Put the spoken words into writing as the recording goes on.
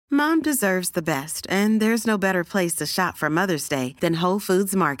Mom deserves the best, and there's no better place to shop for Mother's Day than Whole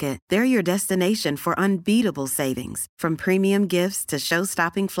Foods Market. They're your destination for unbeatable savings, from premium gifts to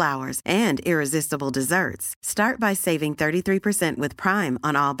show-stopping flowers and irresistible desserts. Start by saving 33% with Prime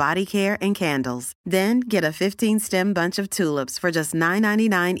on all body care and candles. Then get a 15-stem bunch of tulips for just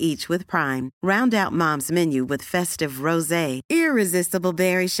 $9.99 each with Prime. Round out Mom's menu with festive rosé, irresistible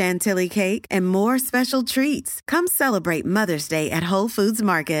berry chantilly cake, and more special treats. Come celebrate Mother's Day at Whole Foods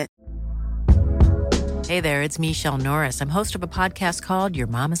Market. Hey there, it's Michelle Norris. I'm host of a podcast called Your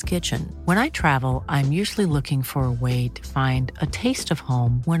Mama's Kitchen. When I travel, I'm usually looking for a way to find a taste of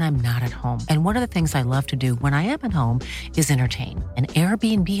home when I'm not at home. And one of the things I love to do when I am at home is entertain. And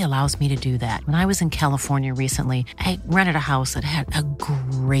Airbnb allows me to do that. When I was in California recently, I rented a house that had a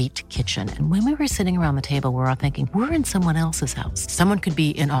great kitchen. And when we were sitting around the table, we were all thinking, we're in someone else's house. Someone could be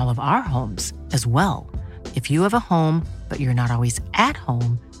in all of our homes as well. If you have a home, but you're not always at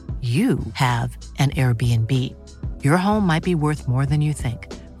home, you have an Airbnb. Your home might be worth more than you think.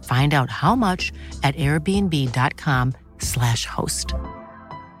 Find out how much at airbnb.com/host.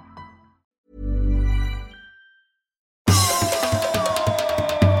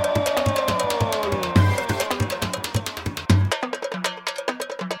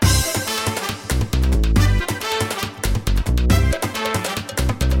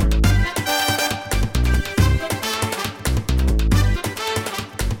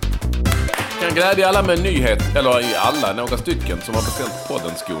 Glädje alla med en nyhet, eller i alla, några stycken som har beställt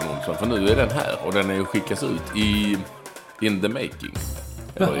podden Skon Olsson, för nu är den här och den är ju skickas ut in the making.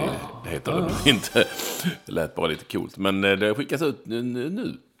 Eller heter det inte. Det lät bara lite coolt, men det skickas ut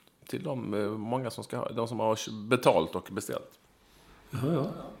nu till många som ska ha, de som har betalt och beställt.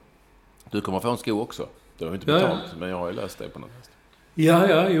 Ja. Du kommer få en sko också. Du har inte betalt, men jag har ju löst det på något sätt.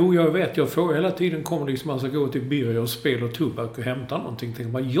 Jo, jag vet. Jag får hela tiden kommer liksom man ska gå till Birger Spel och Tobak och hämta någonting.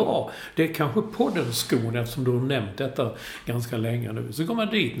 Tänker man, det är kanske poddens skon eftersom du har nämnt detta ganska länge nu. Så kommer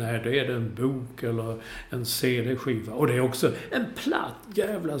man dit, nej, det är en bok eller en CD-skiva. Och det är också en platt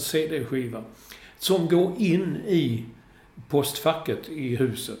jävla CD-skiva som går in i postfacket i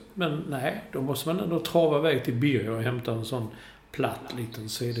huset. Men nej, då måste man ändå trava iväg till Birger och hämta en sån platt liten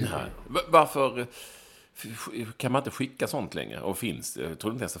CD-skiva. Varför kan man inte skicka sånt längre? Och finns, jag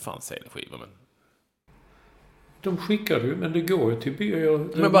tror inte ens det fanns CD-skivor, men... De skickar ju, men det går ju till Birger.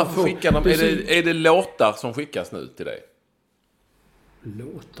 Men varför skickar de? Är det låtar som skickas nu till dig?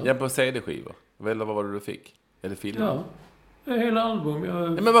 Låtar? Ja, på CD-skivor. Eller vad var det du fick? Eller filmer? Ja, hela album.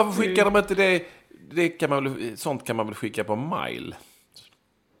 Men varför skickar de inte det? Sånt kan man väl skicka på mail?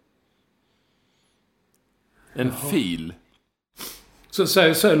 En fil. Så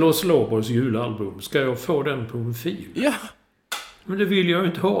säg Los Lobos julalbum. Ska jag få den på en fil? Ja. Men det vill jag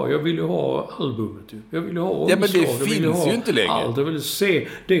inte ha. Jag vill ju ha albumet. Jag vill ju ha omslag. Ja, men det finns ju inte längre. Allt. Jag vill se.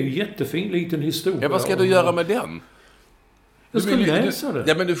 Det är en jättefin liten historia. Ja, vad ska du göra med den? Jag ska läsa det.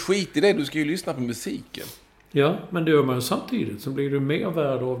 Ja, men du skit i det. Du ska ju lyssna på musiken. Ja, men det gör man samtidigt. Så blir det mer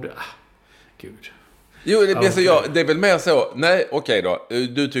värde av det. Gud. Jo, det är väl mer så. Nej, okej då.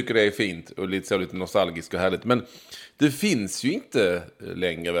 Du tycker det är fint och lite nostalgiskt och härligt. Men det finns ju inte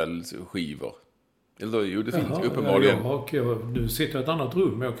längre väl skivor. Eller jo, det finns uppenbarligen. Du sitter i ett annat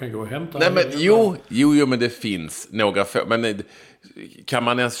rum, men jag kan gå och hämta. Nej, men jo, men det finns några få. Men kan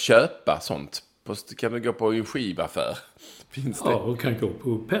man ens köpa sånt? Kan du gå på en skivaffär? Finns det? Ja, och kan gå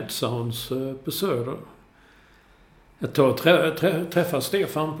på Pet Sounds på Söder. Jag träffade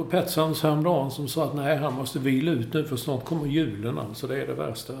Stefan på Pet Sounds häromdagen som sa att nej, han måste vila ut nu för snart kommer julen. Alltså det är det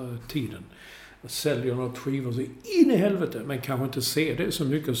värsta tiden. Jag säljer något skivor så in i helvete. Men kanske inte se det så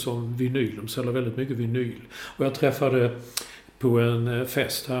mycket som vinyl. De säljer väldigt mycket vinyl. Och jag träffade på en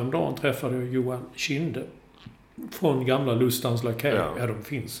fest häromdagen träffade jag Johan Kinde. Från gamla Lustans Lakejer. Ja, de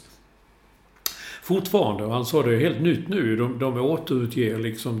finns fortfarande. Och han sa det är helt nytt nu. De återutger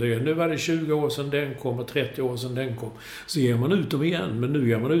liksom det. Nu var det 20 år sedan den kom och 30 år sedan den kom. Så ger man ut dem igen. Men nu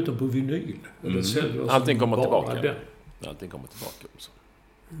ger man ut dem på vinyl. Allting kommer tillbaka. Allting kommer tillbaka också.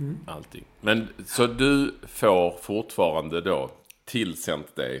 Allting. Men så du får fortfarande då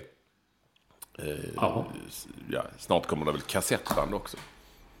tillsänt dig snart kommer det väl kassettband också.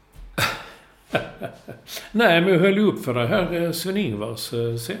 Nej, men jag höll upp för det här Sven-Ingvars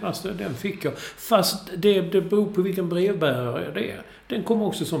senaste, den fick jag. Fast det beror på vilken brevbärare det är. Den kom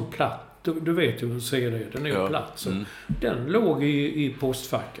också som platt. Du vet ju hur du säger det. Den är ju platt. Så den låg i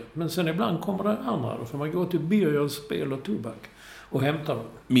postfacket. Men sen ibland kommer det andra. Då får man gå till Birger Spel och Tobak och hämta dem.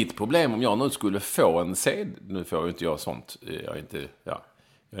 Mitt problem om jag nu skulle få en CD, nu får ju inte jag sånt, jag är inte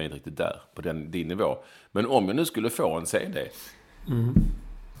riktigt där på din nivå. Men om jag nu skulle få en CD,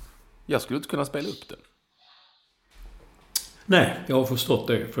 jag skulle inte kunna spela upp den. Nej, jag har förstått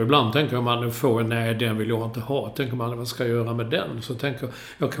det. För ibland tänker man, nej, den vill jag inte ha. Tänker man, vad ska jag göra med den? Så tänker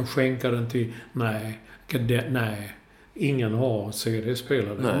jag kan skänka den till, nej, ingen har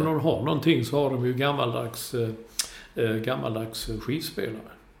CD-spelare. Om någon har någonting så har de ju gammaldags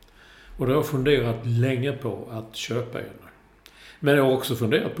skivspelare. Och det har jag funderat länge på att köpa en. Men jag har också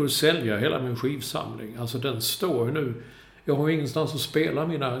funderat på att sälja hela min skivsamling. Alltså den står ju nu. Jag har ingenstans att spela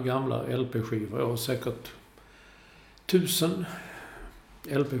mina gamla LP-skivor. Jag har säkert 1000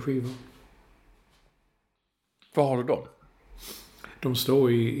 LP-skivor. Var har du dem? De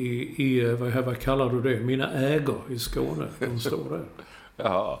står i vad kallar du det? Mina ägor i Skåne. De står där.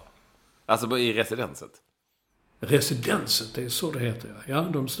 Ja. Alltså i residenset? Residenset, det är så det heter. Ja,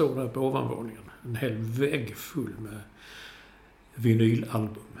 de står där på ovanvåningen. En hel vägg full med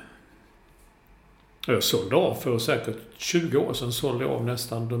vinylalbum. Jag sålde av för säkert 20 år sedan sålde jag av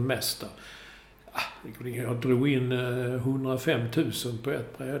nästan det mesta. Jag drog in 105 000 på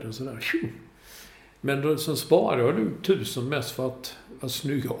ett bräde sådär. Men då så sparade jag nu 1000 mest för att vara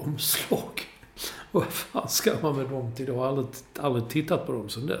snygga omslag. Vad fan ska man med dem till? Jag har aldrig tittat på dem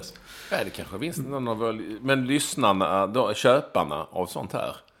sedan dess. Nej, det kanske finns någon av... Men lyssnarna, köparna av sånt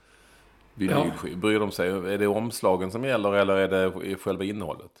här bryr de sig? Är det omslagen som gäller eller är det själva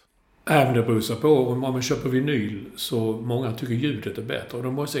innehållet? Även det beror sig på. Om man köper vinyl så många tycker ljudet är bättre. Och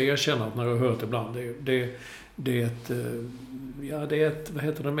då måste jag erkänna att när jag har hört ibland det är ett vad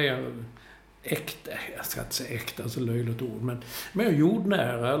heter det mer äkta, jag ska inte säga äkta, så löjligt ord, men mer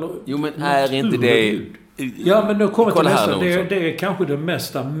jordnära eller... Jo, men är inte det... Ja, men då kommer till nästa, det är kanske det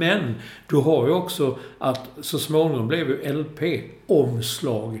mesta, men du har ju också att så småningom blev ju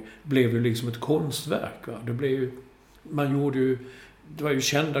LP-omslag blev ju liksom ett konstverk, va? Det blev ju, man gjorde ju, det var ju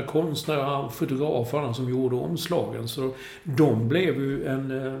kända konstnärer, fotografer som gjorde omslagen, så de blev ju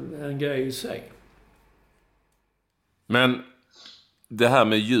en grej i sig. Men det här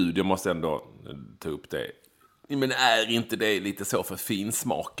med ljud, jag måste ändå ta upp det. Men är inte det lite så för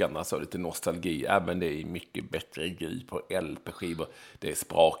finsmakarna, så lite nostalgi? Även det är mycket bättre ljud på LP-skivor. Det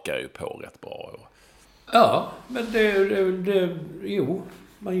sprakar ju på rätt bra. Ja, men jo,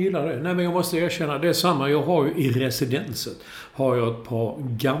 man gillar det. Nej, men jag måste erkänna, det är samma. Jag har ju i residenset har jag ett par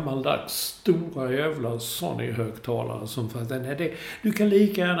gammaldags stora jävla Sony-högtalare som du kan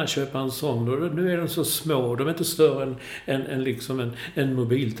lika gärna köpa en sån. Och nu är de så små, de är inte större än liksom en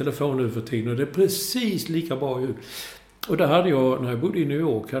mobiltelefon nu för tiden. Och det är precis lika bra ljud. Och där hade jag, när jag bodde i New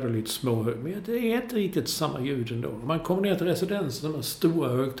York, hade lite små men det är inte riktigt samma ljud ändå. När man kommer ner till residensen, de här stora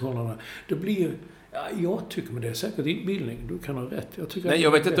högtalarna, det blir... Ja, jag tycker, men det är säkert inbildning. Du kan ha rätt.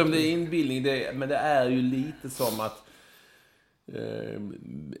 Jag vet inte om det är inbildning, men det är ju lite som att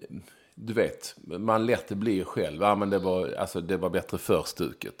du vet, man lätt blir själv. Ja, men det var bättre för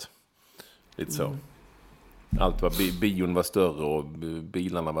stuket. Lite så. Allt var, bion var större och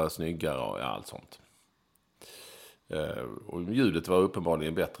bilarna var snyggare och allt sånt. Och ljudet var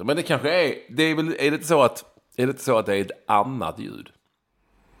uppenbarligen bättre. Men det kanske är det inte så att det är ett annat ljud?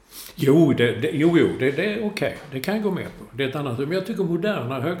 Jo, det är okej. Det kan jag gå med på. Det är ett annat. Men jag tycker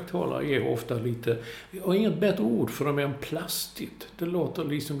moderna högtalare är ofta lite... Jag har inget bättre ord för dem än plastigt. Det låter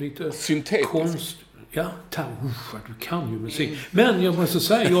liksom lite... syntetiskt. Konst. Ja, du kan ju musik. Men jag måste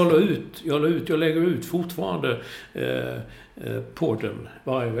säga, jag lägger ut fortfarande podden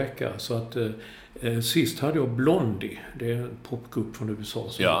varje vecka. Så att sist hade jag Blondie. Det är en popgrupp från USA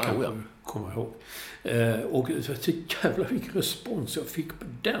som jag kan komma ihåg. Och jag tycker jävla vilken respons jag fick på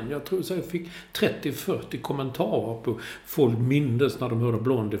den. Jag tror att jag fick 30-40 kommentarer på folk mindes när de hörde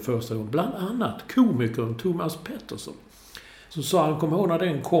Blondie första gången. Bland annat komikern Thomas Pettersson. Så sa han, kom ihåg när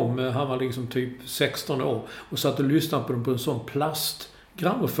den kom, han var liksom typ 16 år och satt och lyssnade på den på en sån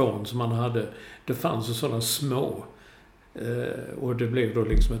plastgrammofon som han hade. Det fanns ju sådana små. Och det blev då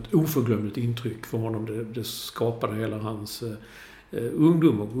liksom ett oförglömligt intryck för honom. Det skapade hela hans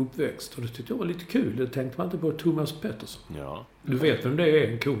ungdom och uppväxt. Och det tyckte jag var lite kul. Det tänkte man inte på Thomas Pettersson. Ja. Du vet vem det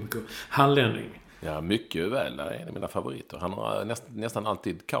är, en komiker. Hallänning. Ja, mycket väl. Det är en av mina favoriter. Han har nästan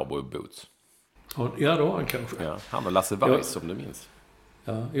alltid cowboyboots. Ja, då han kanske. Ja, han och Lasse Weiss, som du minns.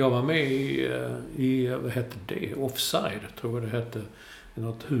 Ja, jag var med i vad hette det? Offside, tror jag det hette.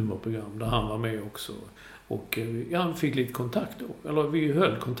 Något humorprogram där han var med också. Och han fick lite kontakt då. Eller vi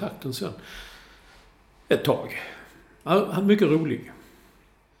höll kontakten sen. Ett tag. Han är mycket rolig.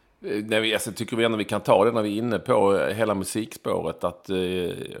 Jag tycker vi ändå vi kan ta det när vi är inne på hela musikspåret.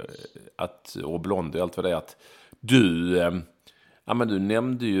 Och Blondie och allt vad det är. Att du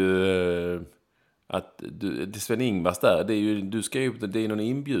nämnde ju... att Sven-Ingvars där, det är ju, det är någon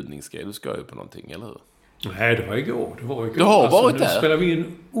inbjudningsgrej, du ska ju på någonting, eller hur? Nej, det var igår. Du har varit där? Nu spelar vi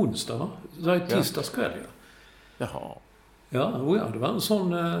in onsdag, va? Det är tisdagskväll, ja. Jaha. Ja, det var en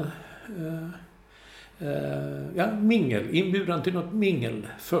sån mingel. Inbjudan till något mingel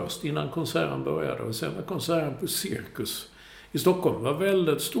först innan konserten började. Och sen var konserten på Cirkus i Stockholm. Det var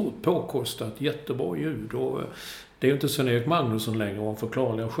väldigt stort, påkostat, jättebra ljud. Och det är ju inte Sven-Erik Magnusson längre av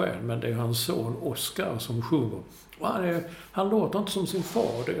förklarliga skäl, men det är hans son Oscar som sjunger. Han låter inte som sin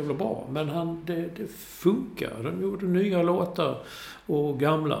far, det är väl bra. Men det funkar. De gjorde nya låtar och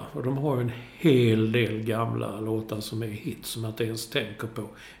gamla. Och de har ju en hel del gamla låtar som är hits som jag inte ens tänker på.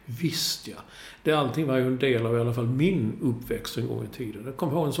 Visst ja. Allting var ju en del av i alla fall min uppväxt en gång i tiden. Jag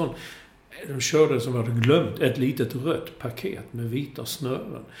kommer ihåg en sån. De körde som jag hade glömt ett litet rött paket med vita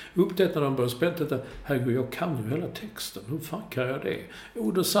snören. Upptäckte när de började spela detta. Herregud, jag kan ju hela texten. Hur fan kan jag det?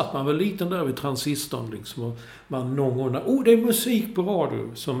 Då satt man väl liten där vid transistorn liksom. Och man någon gång, det är musik på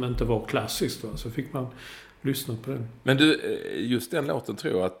radio som inte var klassiskt. Va? Så fick man lyssna på den. Men du, just den låten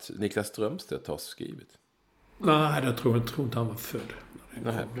tror jag att Niklas Strömstedt har skrivit. Nej, jag tror inte han var född.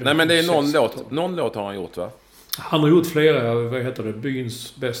 Nej, men det är någon låt har han gjort, va? Han har gjort flera, vad heter det,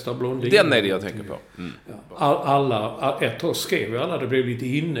 Byns bästa blondin. Den är det jag tänker på. Mm. Alla, ett tag skrev alla, det blev lite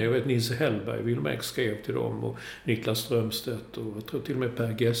inne. Jag vet Nisse Hellberg, Wilmex skrev till dem och Niklas Strömstedt och jag tror till och med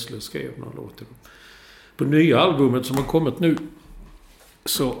Per Gessle skrev någon låt till dem. På nya albumet som har kommit nu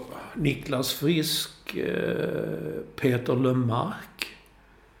så Niklas Frisk, Peter Lemark,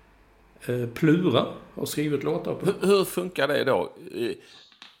 Plura har skrivit låtar på. Hur funkar det då?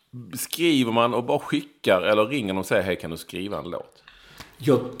 Skriver man och bara skickar eller ringer och säger hej, kan du skriva en låt?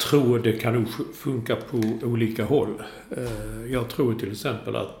 Jag tror det kan nog funka på olika håll. Jag tror till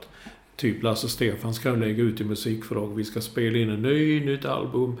exempel att typ Lasse Stefan ska lägga ut i musikförlag. Vi ska spela in en nytt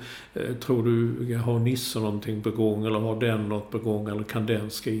album. Tror du har Nisse någonting på gång eller har den något på gång eller kan den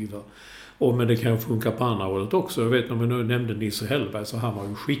skriva? Men det kan funka på andra hållet också. Jag vet när man nu nämnde Nisse Hellberg så han var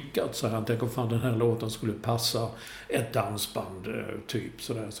ju skickat så han tänker fan den här låten skulle passa ett dansband typ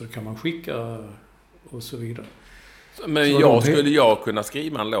sådär. Så kan man skicka och så vidare. Men skulle jag kunna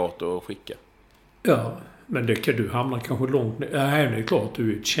skriva en låt och skicka? Ja, men det kan du hamna kanske långt ner. Nej, det är klart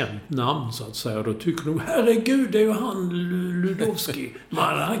du är ett känt namn så att säga. Då tycker du, herregud det är ju han Ludowski.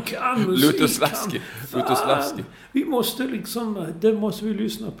 Man, han kan musik. Lutoslaski. Vi måste liksom, det måste vi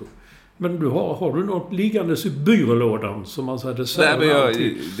lyssna på. Men har du något liggandes i byrålådan som man säger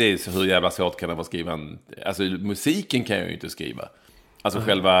det är så hur jävla svårt kan det vara skriva en... Alltså musiken kan jag ju inte skriva. Alltså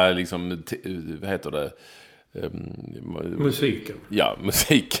själva liksom, vad heter det? Musiken. Ja,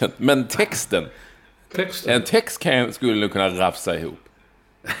 musiken. Men texten. En text skulle kunna rafsa ihop.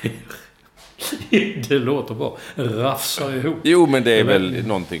 Det låter bra. Rafsa ihop. Jo, men det är väl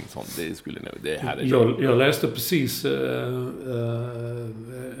någonting sånt. Det skulle nog... Jag läste precis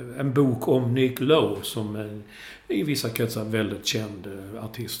en bok om Nick Lowe som i vissa kretsar väldigt känd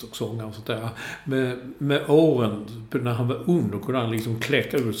artist och sångare och sånt där. Med åren, när han var ung, då kunde han liksom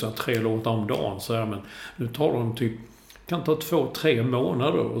kläcka ut så 3 låtar om dagen. Så här, men nu tar de typ, kan ta 2-3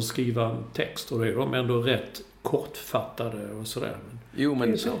 månader och skriva en text och det är de ändå rätt kortfattade och sådär. Jo,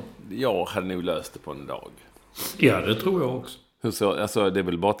 men jag hade nog löst det på en dag. Ja, det tror jag också. Alltså, det är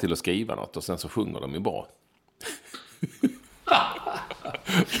väl bara till att skriva något och sen så sjunger de ju bra.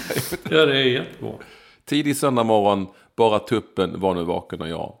 Ja, det är jättebra. Tidig söndag morgon, bara tuppen var nu vaken och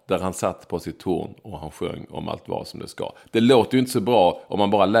jag. Där han satt på sitt torn och han sjöng om allt var som det ska. Det låter ju inte så bra om man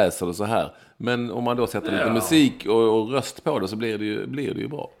bara läser det så här. Men om man då sätter lite musik och röst på det så blir det ju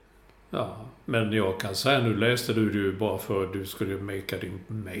bra. Ja, men jag kan säga, nu läste du det ju bara för att du skulle make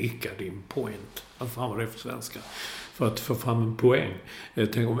din point. Vad fan var det för svenska? För att få fram en poäng.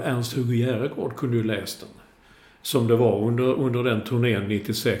 Jag tänker om Ernst-Hugo Järegård kunde ju läst den. Som det var under den turnén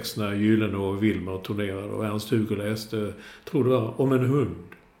 96 när Gyllene och Wilmer turnerade och Ernst-Hugo läste, tror det var om en hund.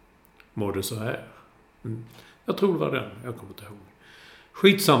 Mådde så här. Jag tror det var den, jag kommer inte ihåg.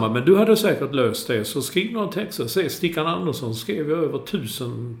 Skitsamma, men du hade säkert löst det. Så skriv några texter. Stickan Andersson skrev ju över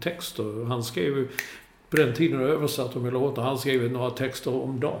 1000 texter. Han skrev ju, på den tiden översatt de låtar. Han skrev några texter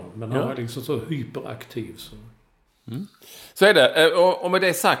om dagen. Men han var liksom så hyperaktiv. Så. Så är det. Och med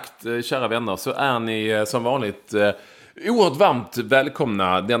det sagt, kära vänner, så är ni som vanligt oerhört varmt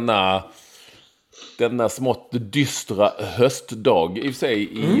välkomna denna smått dystra höstdag. I och för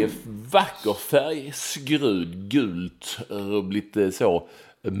sig i vacker färg, skrud, gult och lite så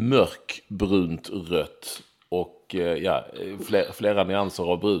mörkbrunt rött. Och flera nyanser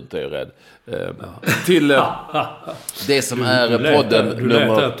av brunt är jag rädd. Till det som är podden du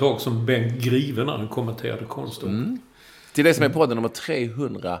lät ett tag som Bengt Grive när han kommenterade konst. Till det som är podden nummer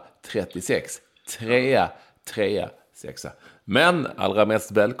 336. 336. Men allra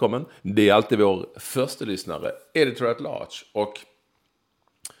mest välkommen, det är alltid vår första lyssnare, Editor at Large och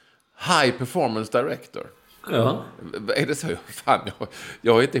High Performance Director. Ja. Är det så? Fan,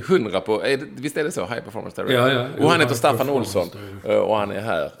 jag är inte 100 på... Visst är det så? High Performance Director. Ja. Och han heter Staffan Olsson. Och han är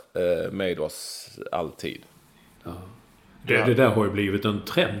här med oss alltid. Ja. Det där har ju blivit en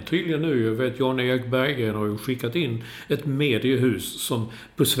trend tydligen nu. Jag vet, Jan-Erik Berggren har ju skickat in ett mediehus som,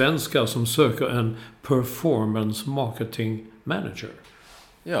 på svenska, som söker en performance marketing manager.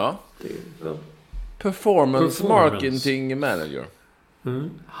 Ja. Performance marketing manager.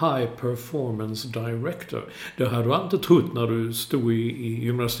 High performance director. Det hade du inte trott när du stod i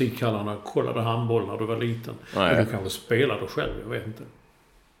gymnastikhallarna och kollade handboll när du var liten. Nej. Men du kanske spelade själv, jag vet inte.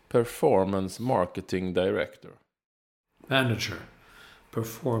 Performance marketing director. Manager.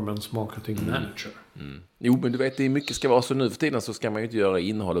 Performance marketing manager. Jo, men du vet, det är mycket ska vara så nu för tiden, så ska man ju inte göra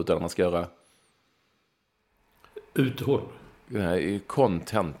innehåll utan man ska göra Uthåll.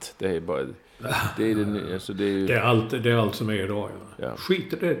 content. Det är bara... Det är det, alltså det är ju... Det är allt som är idag. Ja.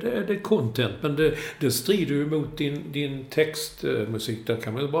 Skit det är content, men det strider ju mot din textmusik. Där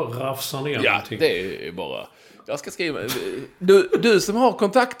kan man ju bara rafsa ner någonting. Ja, det är bara... Jag ska skriva... Du som har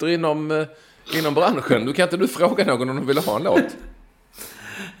kontakter inom branschen, kan inte du fråga någon om de vill ha en låt?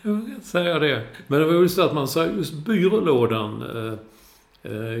 Jag kan säga det. Men det var just att man sa just byrålådan...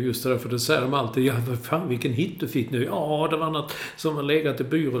 Just det där, för det säger de alltid, ja, fan vilken hit du fick nu. Ja, det var något som har legat i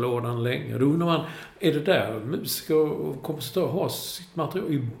byrålådan länge. Då undrar man, är det där musiker och kompositörer har sitt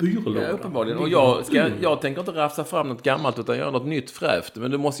material i byrålådan? Ja, uppenbarligen. Och jag tänker inte rafsa fram något gammalt utan göra något nytt fräscht.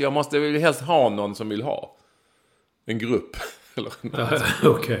 Men jag måste helst ha någon som vill ha. En grupp.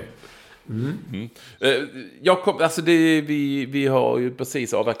 Okej. Vi har ju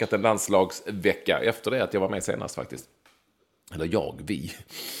precis avverkat en landslagsvecka efter det att jag var med senast faktiskt. Eller vi.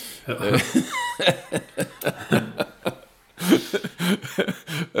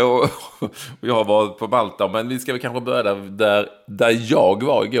 Ja. och jag var på Malta, men vi ska väl kanske börja där jag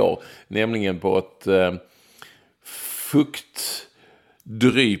var igår, nämligen på ett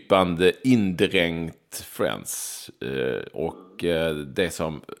fuktdrypande indränkt Friends, och det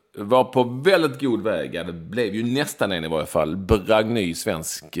som var på väldigt god väg, det blev ju nästan en i varje fall ny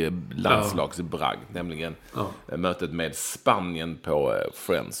svensk landslagsbragd, nämligen mötet med Spanien på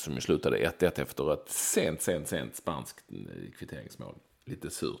Friends som ju slutade 1-1 efter ett sent spanskt kvitteringsmål. Lite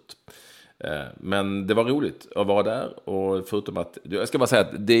surt. Men det var roligt att vara där, och förutom att, jag ska bara säga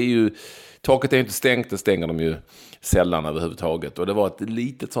att det är ju, taket är inte stängt, det stänger de ju sällan överhuvudtaget, och det var ett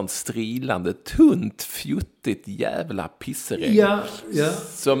litet sånt strilande, tunt, fjuttigt jävla pisseregn. Ja.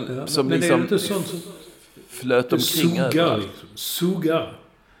 Som men liksom det är inte sånt som flöt omkring överallt. Sugar.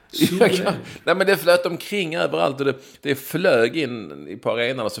 Nej, men det flöt omkring överallt, och det flög in på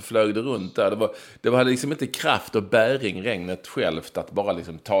arenan och så flög det runt där. Det var liksom inte kraft och bäring, regnet självt, att bara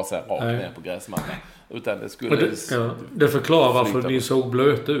liksom ta sig rakt ner på gräsmattan. Utan det skulle... Det förklarar varför ni såg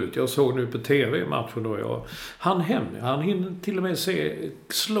blöta ut. Jag såg nu på tv-matchen då jag han hinner till och med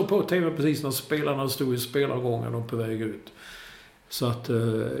slå på tv precis när spelarna stod i spelargången och på väg ut. Så att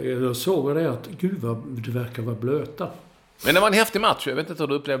jag såg det att gud vad det verkar vara blöta. Men det var en häftig match. Jag vet inte hur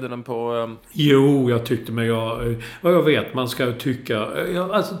du upplevde den på... Jo, jag tyckte mig... Vad jag vet, man ska tycka...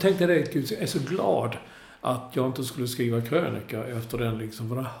 Jag tänkte det, gud, jag är så glad att jag inte skulle skriva krönika efter den liksom.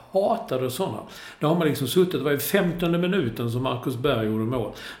 För jag hatade sådana. Då har man liksom suttit... Det var i 15:e minuten som Marcus Berg gjorde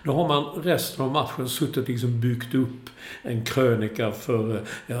mål. Då har man resten av matchen suttit liksom byggt upp en krönika för...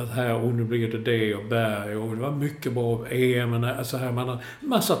 här och nu blir det och Berg. Och det var mycket bra EM. Alltså här, man har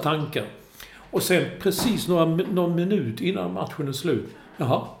massa tankar. Och sen precis någon minut innan matchen är slut.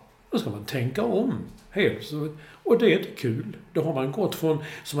 Jaha, då ska man tänka om. Helt. Och det är inte kul. Då har man gått från,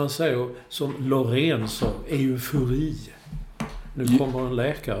 som man säger, som Loreen sa, eufori. Nu kommer en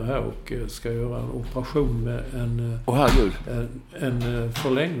läkare här och ska göra en operation med en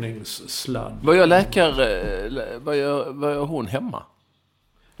förlängningssladd. Vad gör hon hemma?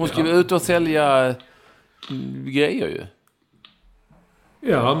 Hon ska ut och sälja grejer ju.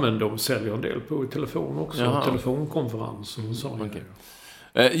 Ja, men de säljer en del på telefon också. Jaha. Telefonkonferenser och sånt. Okay.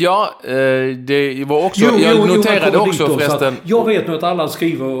 Det var också... jag noterade också förresten... Jag vet nog att alla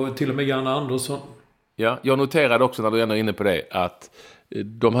skriver, till och med Janne Andersson. Ja, jag noterade också när du ändå är inne på det, att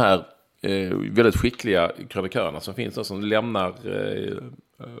de här väldigt skickliga krönikörerna som finns och som lämnar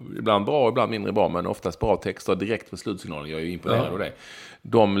ibland bra och ibland mindre bra, men oftast bra texter direkt på slutsignalen. Jag är ju imponerad av det.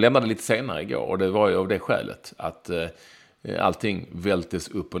 De lämnade lite senare igår, och det var ju av det skälet att... allting vältes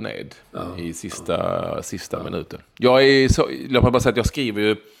upp och ned i sista minuten. Låt mig bara säga att jag skriver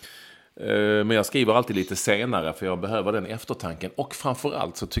ju, men jag skriver alltid lite senare för jag behöver den eftertanken. Och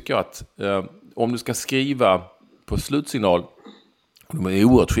framförallt så tycker jag att om du ska skriva på slutsignal De är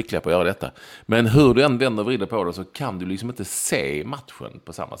oerhört skickliga på att göra detta. Men hur du än vänder och vrider på det så kan du liksom inte se matchen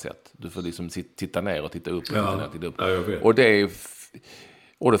på samma sätt. Du får liksom titta ner och titta upp. Och titta ner och titta upp. Ja, jag vet.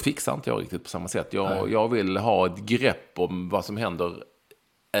 Och det fixar inte jag riktigt på samma sätt. Jag vill ha ett grepp om vad som händer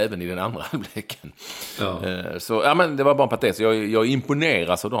även i den andra halvleken. Ja. Så ja, men det var bara en patet. Så jag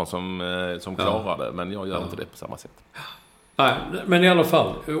imponeras av de som klarar det. Men jag gör inte det på samma sätt. Nej, men i alla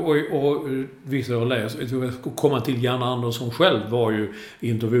fall. Och vissa har läst. Och komma till Jan Andersson själv var ju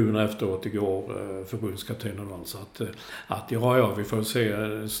intervjuerna efteråt igår. Förbundskaptenen alltså. Att vi får se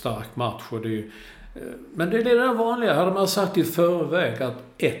en stark match. Och men det är det där vanliga. Hade man sagt i förväg att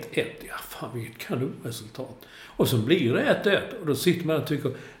 1-1. Ja, fan vilket kanonresultat. Och så blir det 1-1. Och då sitter man och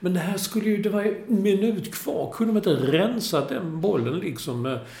tycker, men det här skulle ju, det var en minut kvar. Kunde man inte rensa den bollen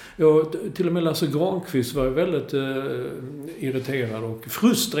liksom? Till och med Lasse Granqvist var ju väldigt irriterad och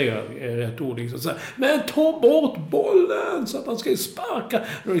frustrerad är rätt ord. Liksom. Så här, men ta bort bollen så att han ska sparka.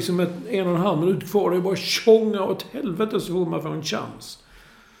 Det är liksom 1,5 minut kvar. Det är bara tjonga åt helvete så får man få en chans.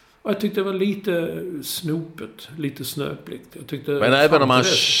 Och jag tyckte det var lite snopet, lite snöpligt. Men även om man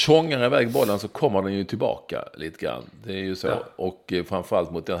tjongar iväg bollen så kommer den ju tillbaka lite grann. Det är ju så. Ja. Och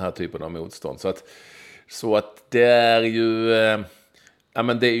framförallt mot den här typen av motstånd. Så att det är ju...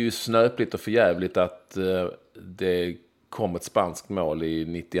 men det är ju snöpligt och förjävligt att det kom ett spanskt mål i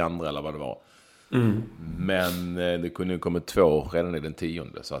 92 eller vad det var. Mm. Men det kunde ju kommit 2 redan i den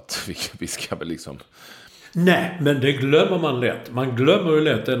 10:e. Så att vi ska väl liksom... Nej, men det glömmer man lätt. Man glömmer ju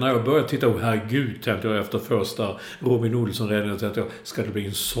lätt. När jag började titta, herregud, tänkte jag efter första Robin Olsson-räddningen, tänkte jag, ska det bli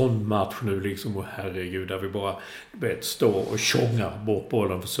en sån match nu liksom? Och herregud, där vi bara står och tjongar bort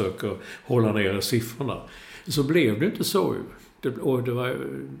bollen och försöker hålla ner siffrorna. Så blev det inte så ju.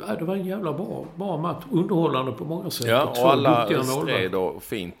 Det var en jävla bra match. Underhållande på många sätt. Ja, och alla stred och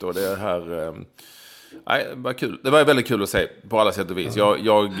fint. Och det här... Nej, det var kul. Det var väldigt kul att se på alla sätt och vis.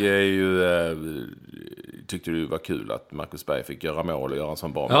 Jag är ju... tyckte det var kul att Marcus Berg fick göra mål och göra en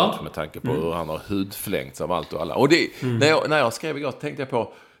sån bra match med tanke på hur han har hudflängts av allt och alla. Och när jag skrev igår tänkte jag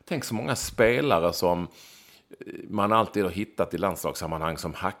på, tänk så många spelare som man alltid har hittat i landslagssammanhang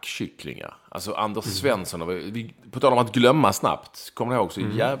som hackkycklingar. Alltså Anders Svensson, på tal om att glömma snabbt, kommer jag ihåg så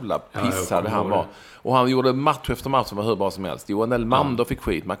jävla pissade han var. Och han gjorde match efter match som var hur bra som helst. Johan Elmander fick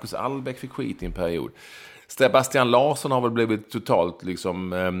skit, Marcus Albeck fick skit i en period. Sebastian Larsson har väl blivit totalt liksom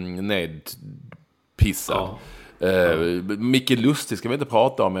nedpissad. Micke Lustig ska vi inte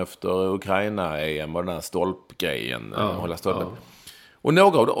prata om efter Ukraina-EM och den här stolpgrejen. Hålla stolpen. Och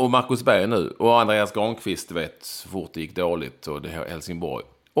några och Marcus Berg nu och Andreas Granqvist vet så fort det gick dåligt och det här Helsingborg.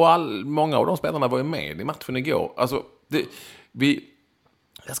 Och många av de spelarna var ju med i matchen igår. Alltså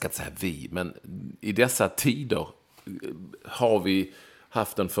jag ska inte säga men i dessa tider har vi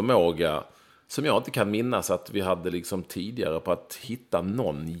haft en förmåga som jag inte kan minnas att vi hade liksom tidigare på att hitta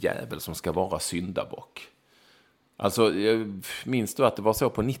någon jävel som ska vara syndabock. Alltså, jag minns du att det var så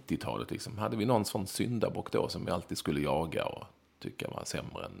på 90-talet liksom. Hade vi någon sån syndabock då som vi alltid skulle jaga och tycka var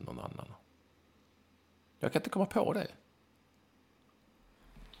sämre än någon annan? Jag kan inte komma på det.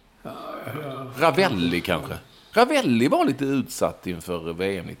 Ravelli kanske. Ravelli var lite utsatt inför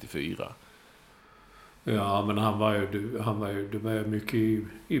VM 94. Ja, men han var ju mycket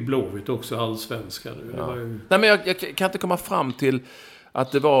i Blåvitt också, allsvenska nu. Ja. Nej, men jag kan inte komma fram till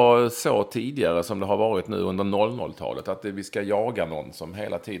att det var så tidigare som det har varit nu under 00-talet. Att vi ska jaga någon som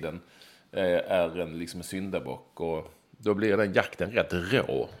hela tiden är en liksom syndabock. Och då blir den jakten rätt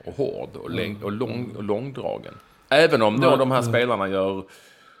rå och hård och långdragen. Även om då de här spelarna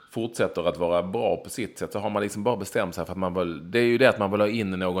fortsätter att vara bra på sitt sätt, så har man liksom bara bestämt sig för att det är ju det att man vill ha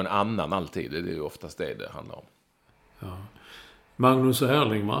in någon annan alltid. Det är ju oftast det handlar om. Ja. Magnus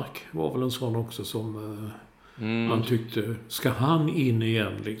Erlingmark var väl en sån också som man tyckte, ska han in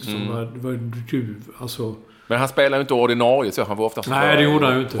igen liksom? Alltså... Men han spelar ju inte ordinarie så han var oftast det gjorde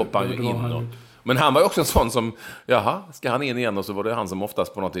han ju inte. Men han var ju också en sån som, ska han in igen? Och så var det han som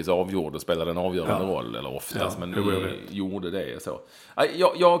oftast på något vis avgjorde, spelade en avgörande roll, eller oftast, men gjorde det så.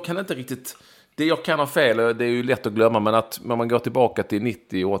 Jag kan inte riktigt, det jag kan ha fel, det är ju lätt att glömma, men att när man går tillbaka till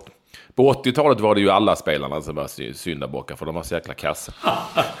 90 år, på 80-talet var det ju alla spelarna som var syndabockar, för de var så jäkla kassa.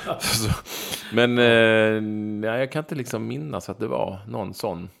 Men jag kan inte liksom minnas att det var någon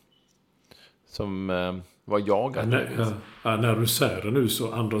sån som... var jagad. När du säger det nu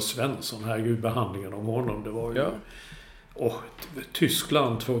så Anders Svensson, herregud, behandlingen av honom, det var ju...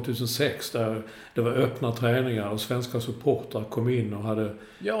 Tyskland 2006 där det var öppna träningar och svenska supportrar kom in och hade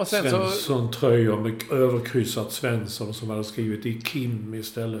Svensson-tröjor med överkryssat Svensson som hade skrivit i Kim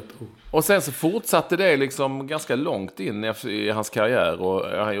istället. Och sen så fortsatte det liksom ganska långt in i hans karriär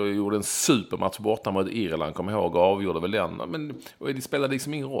och han gjorde en supermatch borta mot Irland, kom ihåg, och avgjorde väl den. Men det spelade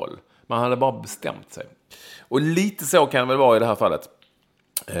liksom ingen roll. Man hade bara bestämt sig. Och lite så kan det väl vara i det här fallet.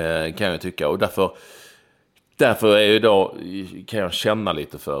 Kan jag tycka. Och därför är ju då, kan jag känna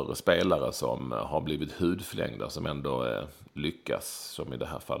lite för spelare som har blivit hudförlängda som ändå lyckas, som i det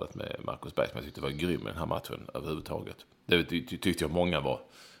här fallet med Marcus Berg, som jag tyckte var grym i den här matchen överhuvudtaget. Det tyckte jag många var.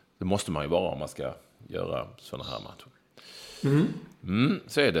 Det måste man ju vara om man ska göra sådana här matcher.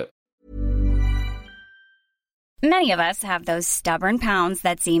 Så är det. Many of us have those stubborn pounds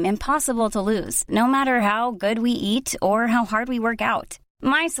that seem impossible to lose, no matter how good we eat or how hard we work out.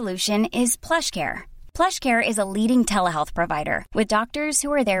 My solution is PlushCare. PlushCare is a leading telehealth provider with doctors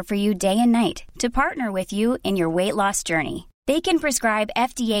who are there for you day and night to partner with you in your weight loss journey. They can prescribe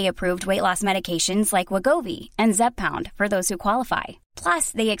FDA-approved weight loss medications like Wegovy and Zepbound for those who qualify.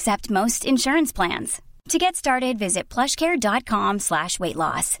 Plus, they accept most insurance plans. To get started, visit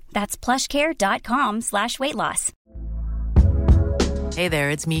plushcare.com/weightloss. That's plushcare.com/weightloss. Hey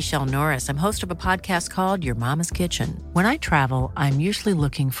there, it's Michelle Norris. I'm host of a podcast called Your Mama's Kitchen. When I travel, I'm usually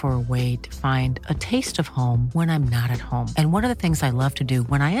looking for a way to find a taste of home when I'm not at home. And one of the things I love to do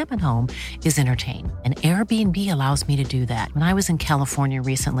when I am at home is entertain. And Airbnb allows me to do that. When I was in California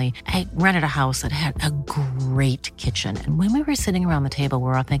recently, I rented a house that had a great kitchen. And when we were sitting around the table, we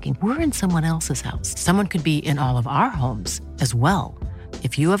were all thinking, we're in someone else's house. Someone could be in all of our homes as well.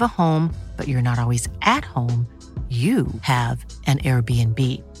 If you have a home, but you're not always at home, you have an Airbnb.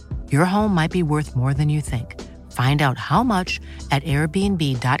 Your home might be worth more than you think. Find out how much at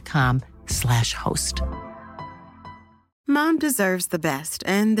airbnb.com/host. Mom deserves the best,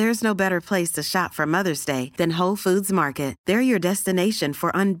 and there's no better place to shop for Mother's Day than Whole Foods Market. They're your destination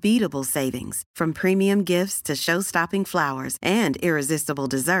for unbeatable savings, from premium gifts to show-stopping flowers and irresistible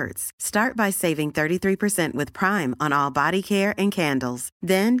desserts. Start by saving 33% with Prime on all body care and candles.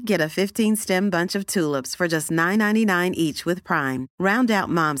 Then get a 15-stem bunch of tulips for just $9.99 each with Prime. Round out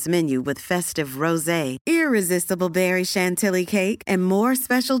Mom's menu with festive rosé, irresistible berry chantilly cake, and more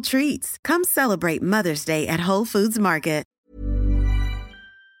special treats. Come celebrate Mother's Day at Whole Foods Market.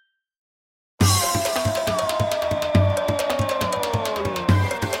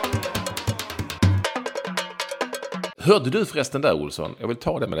 Hörde du förresten där, Olsson? Jag vill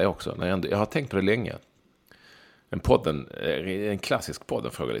ta det med dig också. Jag har tänkt på det länge. En klassisk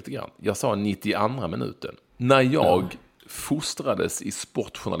podden-fråga lite grann. Jag sa 92 minuten. När jag fostrades i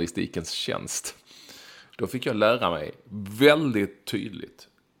sportjournalistikens tjänst, då fick jag lära mig väldigt tydligt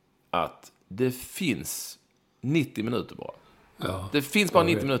att det finns 90 minuter bara. Ja. Det finns bara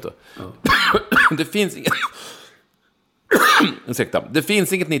 90 minuter. Ja. Det finns inget... Ursäkta. Det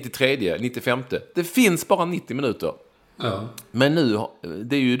finns inget 93, 95. Det finns bara 90 minuter. Ja. Men nu,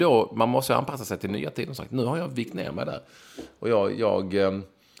 det är ju då man måste anpassa sig till nya tider. Sagt. Nu har jag vikt ner mig där. Och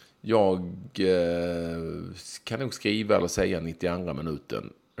jag kan nog skriva eller säga 92 minuten.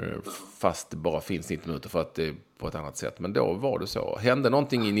 Fast det bara finns 90 minuter för att det är på ett annat sätt. Men då var det så. Hände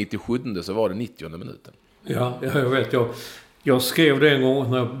någonting i 97 så var det 90 minuten. Ja, jag vet. Jag skrev det en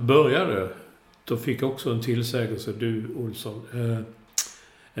gång när jag började. Då fick jag också en tillsägelse, du Olsson.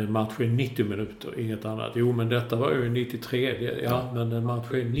 En match är 90 minuter, inget annat. Jo, men detta var ju 93. Ja, men en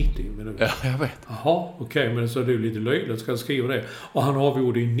match är 90 minuter. Ja, jag vet. Jaha, okej, men så är det lite löjligt. Ska jag skriva det? Och han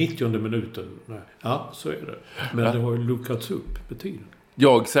avgjorde i 90:e minuten. Nej. Ja, så är det. Men det har ju luckrats upp med tiden.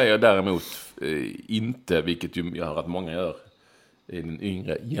 Jag säger däremot inte, vilket ju gör att många gör i den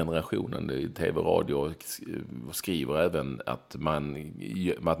yngre generationen i tv-radio och skriver även att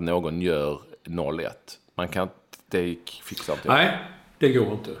någon gör 0-1. Man kan inte fixa det. Nej, det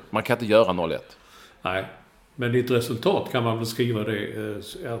går inte. Man kan inte göra 0-1. Nej, men ditt resultat kan man väl skriva det.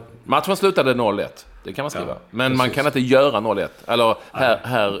 Matchen slutade 0-1. Det kan man skriva. Men precis. Man kan inte göra 0-1. Eller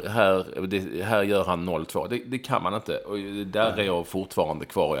här gör han 0-2. Det kan man inte. Och där är jag fortfarande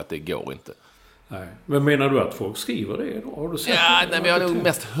kvar i att det går inte. Nej. Men menar du att folk skriver det då? Har du sett det? Nej, men jag har nog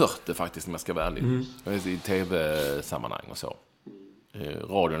mest hört det faktiskt, om jag ska vara ärlig. I tv-sammanhang och så.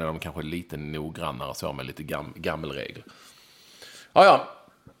 Radion är de kanske lite noggrannare så, med lite gammelregler. Ja.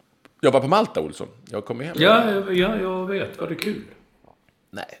 Jag var på Malta, Olsson. Jag kom hem. Ja, jag vet. Var det kul?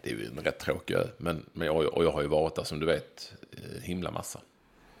 Nej, det är ju en rätt tråkig ö. Men jag har ju varit där, som du vet, himla massa.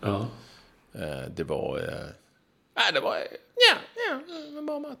 Ja. Det var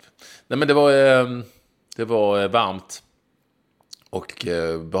bra mat. Nej, men det var varmt. Och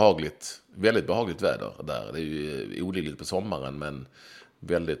väldigt behagligt väder där. Det är ju olidligt på sommaren, men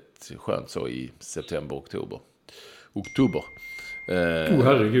väldigt skönt så i september, oktober.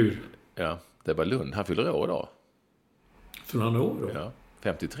 Herregud. Ja, det var Lund. Han fyller år idag. Fyller han år då? Ja,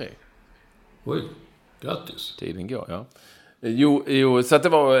 53. Oj, grattis. Tiden går, ja. Jo, så att det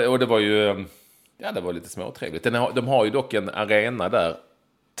var ju... Ja, det var lite småtrevligt. De har ju dock en arena där.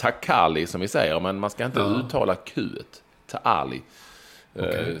 Takali, som vi säger, men man ska inte uttala Q-et. Taali.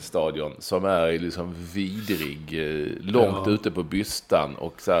 Stadion, som är liksom vidrig, långt ute på bystan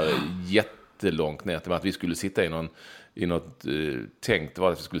och så här jättelångt ner till att vi skulle sitta i något tänkt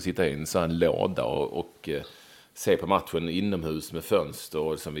var att vi skulle sitta i en sån låda och se på matchen inomhus med fönster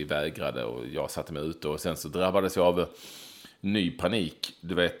och som vi vägrade, och jag satte mig ute och sen så drabbades jag av ny panik.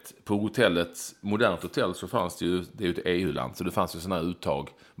 Du vet, på hotellet, modernt hotell, så fanns det ju, det är ju ett EU-land, så det fanns ju sådana här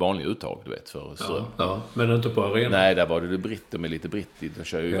vanliga uttag, du vet, för ström. Ja, men inte på arenan. Nej, där var det britter med lite brittigt. De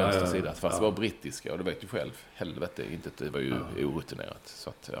kör ju vänster sida. Fast det var brittiska, och det vet du själv. Helvete, det var ju orutinerat. Så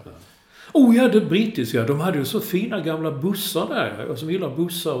att, Det brittiska. De hade ju så fina gamla bussar där. Jag som gillar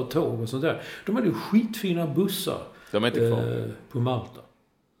bussar och tåg och sånt där. De hade ju skitfina bussar. De är inte kvar. På Malta.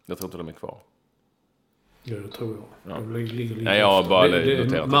 Jag tror inte de är kvar. Ja, det tror jag. Ja. De ligger Nej, jag har bara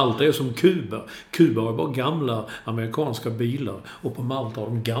noterat. Malta är som Kuba. Kuba har bara gamla amerikanska bilar. Och på Malta har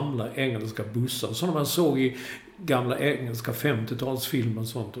de gamla engelska bussar. Som man såg i gamla engelska 50-talsfilmer och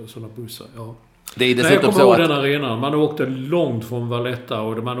sånt. Och sådana bussar, ja. Det är jag kommer ihåg den arenan. Man åkte långt från Valletta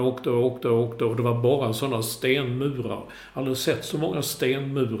och man åkte och det var bara sådana stenmurar. Aldrig sett så många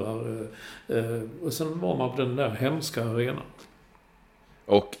stenmurar. Och sen var man på den där hemska arenan.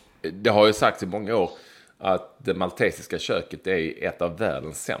 Och det har ju sagts i många år att det maltesiska köket är ett av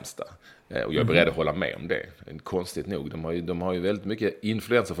världens sämsta. Och jag är beredd att hålla med om det. Konstigt nog. De har ju väldigt mycket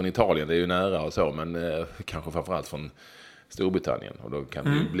influenser från Italien. Det är ju nära och så, men kanske framförallt från Storbritannien. Och då kan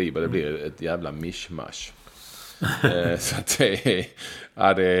det bli vad det blir, ett jävla mishmash. Så att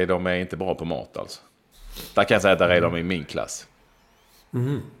de är inte bra på mat alltså. Där kan jag säga att där är de i min klass.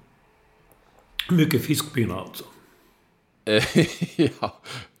 Mycket fiskpinnar alltså. Ja,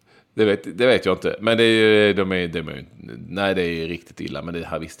 det vet jag inte. Men det är riktigt illa. Men det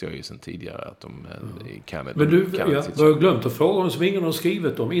här visste jag ju sedan tidigare att de kan det. Men du, jag har glömt att fråga om som ingen har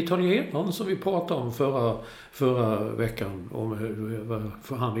skrivit om italienaren som vi pratade om förra veckan om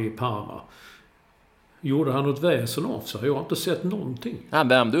för han i Parma. Gjorde han något väsen av sig? Jag har inte sett någonting. Han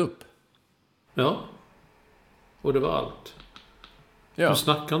värmde upp. Ja. Och det var allt. Ja. Du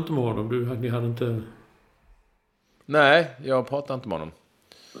snackade inte med honom. Ni hade inte... Nej, jag pratade inte med honom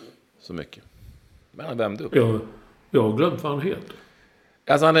så mycket. Men han värmde upp. Jag har glömt vad han heter.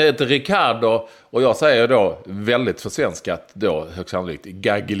 Alltså han heter Riccardo, och jag säger då väldigt försvenskat då högst sannolikt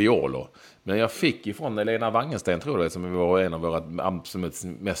Gagliolo. Men jag fick ifrån Elena Wangensten, tror jag, som var en av våra absolut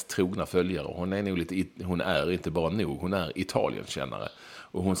mest trogna följare. Hon är inte bara nog, hon är Italienkännare.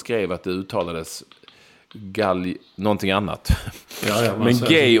 Och hon skrev att det uttalades någonting annat. Men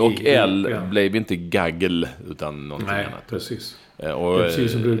G och L blev inte gaggel utan någonting annat. Precis.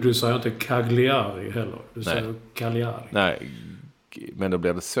 Precis som du säger inte Cagliari heller. Du säger Cagliari. Nej, men då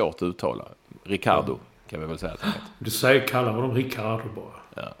blev det svårt att uttala. Riccardo kan vi väl säga. Du kallar honom Riccardo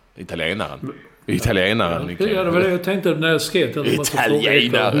bara. Ja, italienaren. Italienaren. Ja, det var det jag tänkte när jag skrev det.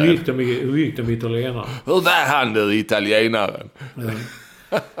 Italienaren. Hur gick det med italienaren? Hur var han nu, italienaren? Ja.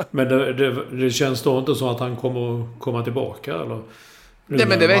 Men det känns då inte så att han kommer komma tillbaka, eller? Nej,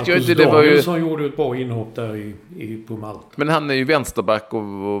 men det vet jag inte. Det var ju som gjorde ett bra inhopp där på Malta. Men han är ju vänsterback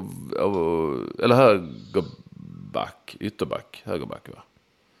eller högerback, ytterback, högerback, va?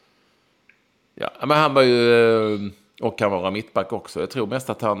 Ja, men han var ju, och kan vara mittback också. Jag tror mest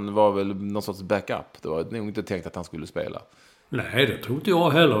att han var väl någon sorts backup. Det var nog inte tänkt att han skulle spela. Nej, det tror inte jag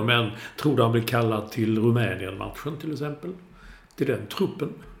heller. Men tror du han blir kallad till Rumänien-matchen till exempel? Till den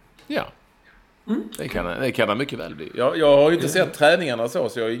truppen? Ja. Det kan han mycket väl bli. Jag har ju inte sett träningarna så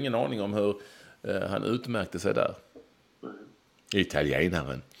jag har ingen aning om hur han utmärkte sig där.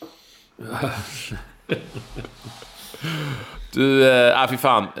 Italienaren. Du, fy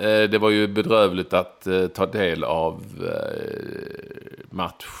fan. Det var ju bedrövligt att ta del av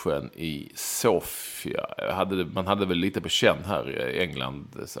matchen i Sofia. Man hade väl lite på känn här i England,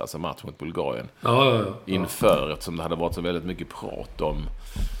 alltså matchen mot Bulgarien. Inför, eftersom det hade varit så väldigt mycket prat om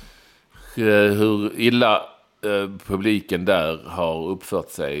hur illa publiken där har uppfört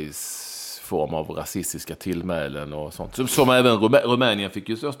sig i form av rasistiska tillmälen och sånt. Som även Rumänien fick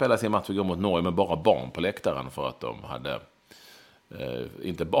ju spela sin match mot Norge med bara barn på läktaren för att de hade,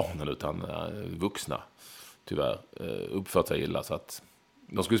 inte barnen utan vuxna tyvärr, uppfört sig illa. Så att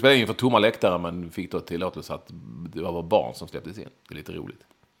De skulle spela in för tomma läktare, men fick då tillåtelse att det var barn som släpptes in. Det är lite roligt.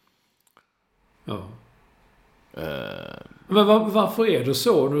 Ja. Men varför är det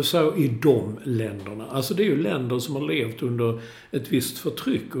så i de länderna? Alltså det är ju länder som har levt under ett visst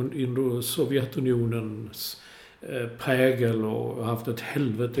förtryck under Sovjetunionens prägel och haft ett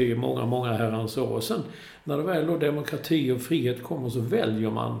helvete i många, många herrans år. Och sen när det väl då demokrati och frihet kommer så väljer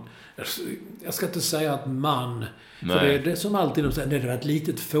man, jag ska inte säga att man, för det är som alltid de säger, det är ett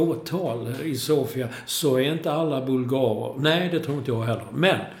litet fåtal i Sofia, så är inte alla bulgarer. Nej, det tror inte jag heller.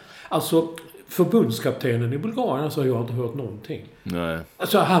 Men, alltså förbundskaptenen i Bulgarien så har jag inte hört någonting. Nej.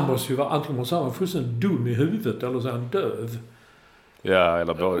 Alltså han måste ju vara, antingen måste han vara fullständigt dum i huvudet eller så är han döv. Ja,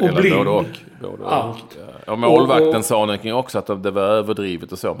 eller både och. Allt. Ja, målvakten sa någonting också att det var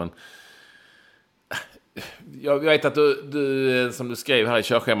överdrivet och så, men jag vet att du som du skrev här i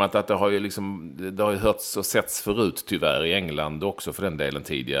körschemat att det har ju hörts och setts förut tyvärr i England också för den delen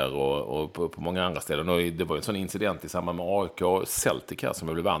tidigare och på många andra ställen. Och det var en sån incident i samband med AIK och Celtic här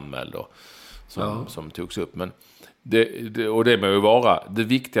som blev anmäld och som togs upp. Men det må ju vara, det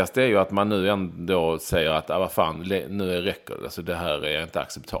viktigaste är ju att man nu ändå säger att vad fan, nu är räcker det. Alltså det här är inte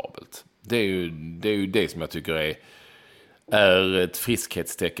acceptabelt. Det är ju det som jag tycker är ett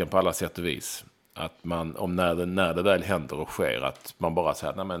friskhetstecken på alla sätt och vis. Att man, när det väl händer och sker, att man bara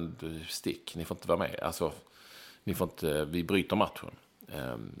säger, nej men stick, ni får inte vara med. Alltså, ni får inte, vi bryter matchen.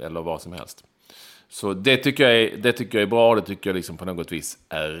 Eller vad som helst. Så det tycker jag är bra, det tycker jag liksom på något vis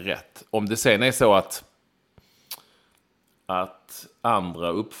är rätt. Om det sen är så att andra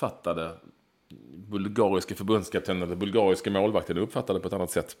uppfattade bulgariska förbundskaptenen eller bulgariska målvakten uppfattade på ett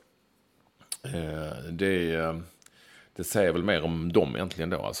annat sätt. Det säger väl mer om dem egentligen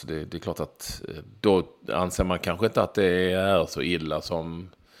då. Alltså det är klart att då anser man kanske inte att det är så illa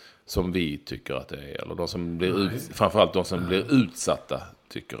som vi tycker att det är. Eller de som blir framförallt de som blir utsatta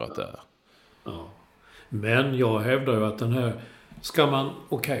tycker att det är. Ja. Men jag hävdar ju att den här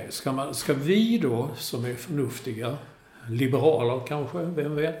ska vi då som är förnuftiga, liberaler kanske,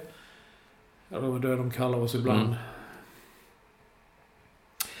 vem vet? Eller det de kallar oss ibland.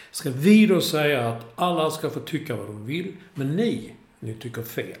 Ska vi då säga att alla ska få tycka vad de vill, men ni tycker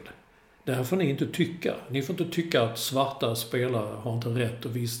fel. Det här får ni inte tycka. Ni får inte tycka att svarta spelare har inte rätt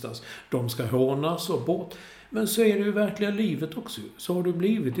att vistas. De ska hånas och bort. Men så är det ju verkliga livet också. Så har det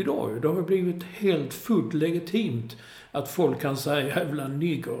blivit idag. Det har blivit helt fullt legitimt att folk kan säga jävla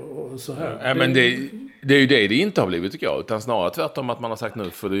nigger och så här. Ja, men det är ju det inte har blivit tycker jag. Utan snarare tvärtom att man har sagt nu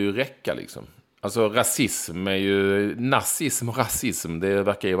får det ju räcka liksom. Alltså rasism är ju, nazism och rasism, det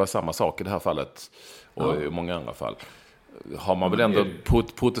verkar ju vara samma sak i det här fallet och i många andra fall. Har man väl ändå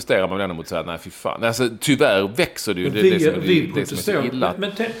protesterar man väl ändå mot att säga nej fy fan. Alltså tyvärr växer det ju det som är så illa.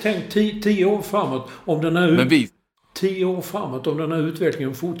 Men tänk 10 år framåt om den här 10 år framåt om den här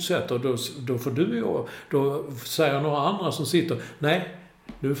utvecklingen fortsätter då får du och då säger några andra som sitter nej.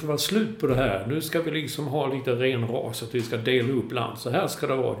 Nu får det vara slut på det här. Nu ska vi liksom ha lite ren ras. Att vi ska dela upp land. Så här ska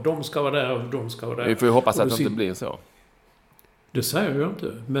det vara. De ska vara där och de ska vara där. Vi får ju hoppas att det inte blir så. Det säger jag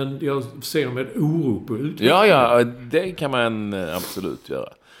inte. Men jag ser med oro på utvecklingen. Ja, det kan man absolut göra.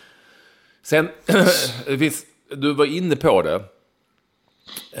 Sen, du var inne på det.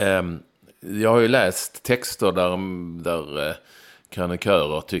 Jag har ju läst texter där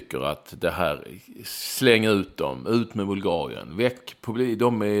krönikörer tycker att det här, släng ut dem, ut med Bulgarien, väck,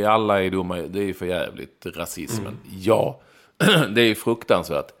 alla är dumma, det är för jävligt, rasismen. Ja, det är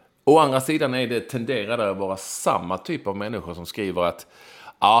fruktansvärt. Å andra sidan tenderar det att vara samma typ av människor som skriver att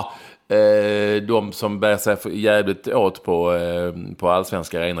de som bär sig för jävligt åt på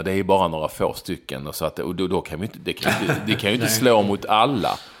allsvenska arenor, det är bara några få stycken och så att då kan vi inte, det kan ju inte slå mot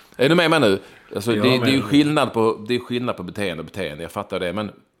alla. Är du med mig nu? Alltså, det är ju skillnad på beteende. Jag fattar det.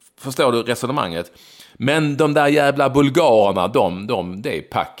 Men förstår du resonemanget? Men de där jävla bulgarerna, det är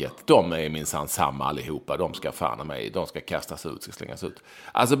packet. De är minsann samma allihopa. De ska fan med. De ska kastas ut, ska slängas ut.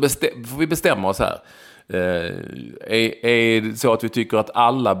 Alltså får vi bestämma oss här. Är det så att vi tycker att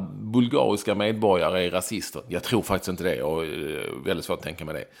alla bulgariska medborgare är rasister? Jag tror faktiskt inte det. Och väldigt svårt att tänka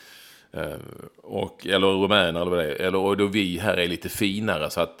mig det. Eller rumäner eller vad det är. Eller då vi här är lite finare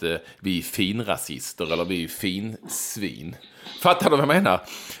så att vi är finrasister eller vi är finsvin. Fattar du vad jag menar?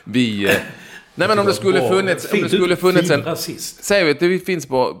 Nej men om det skulle funnits en rasist. Säger vi att det finns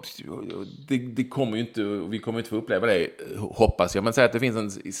på det kommer ju inte, vi kommer inte få uppleva det, hoppas jag, men säg att det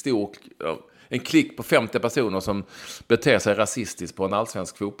finns en klick på 50 personer som beter sig rasistiskt på en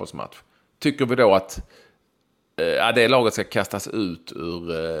allsvensk fotbollsmatch. Tycker vi då att det laget ska kastas ut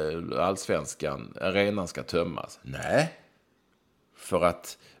ur allsvenskan, arenan ska tömmas? Nej. för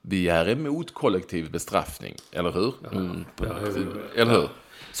att vi är emot kollektiv bestraffning, eller hur? Eller hur?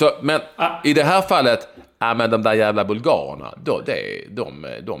 Så, men i det här fallet, men de där jävla bulgarerna,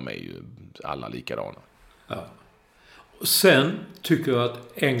 de är ju alla likadana. Ja. Sen tycker jag att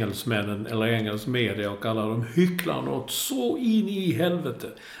engelsmännen eller engelsk media och alla de hycklar något så in i helvete.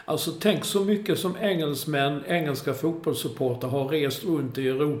 Alltså tänk så mycket som engelska fotbollssupporter har rest runt i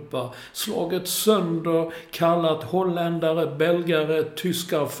Europa, slagit sönder, kallat holländare, belgare,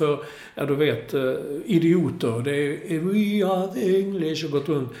 tyskar för, idioter. Det är we are the English och gått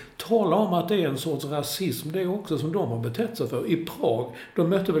runt. Tala om att det är en sorts rasism, det är också som de har betett sig för. I Prag, de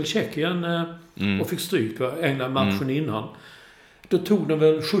mötte väl Tjeckien och fick stryk på England matchen innan. Då tog de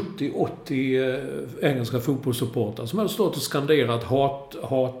väl 70-80 engelska fotbollssupportrar som hade stått och skanderat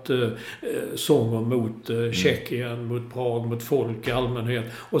sånger mot Tjeckien, mot Prag, mot folk i allmänhet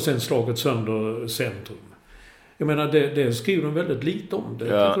och sen slagit sönder centrum. Jag menar, det skriver de väldigt lite om. Det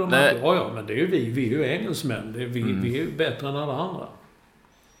tycker de att, men det är ju vi är ju engelsmän. Vi är ju bättre än alla andra.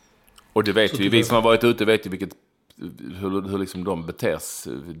 Och det vet vi som har varit ute vet ju hur liksom de betärs,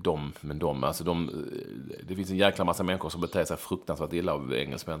 det finns en jäkla massa människor som beter sig fruktansvärt illa av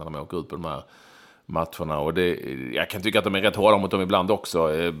engelsmän när de åker ut på de här matcherna, och jag kan tycka att de är rätt hårda mot dem ibland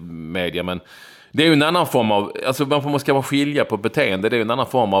också, media, men det är ju en annan form av, alltså man ska skilja på beteende, det är ju en annan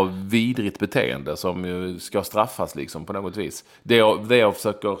form av vidrigt beteende som ju ska straffas liksom på något vis. Det jag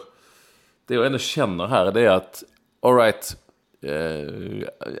ändå känner här, det är att all right,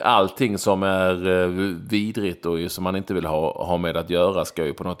 allting som är vidrigt och som man inte vill ha med att göra ska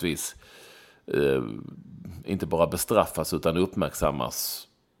ju på något vis inte bara bestraffas utan uppmärksammas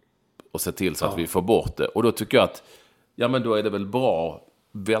och se till så att vi får bort det. Och då tycker jag att men då är det väl bra,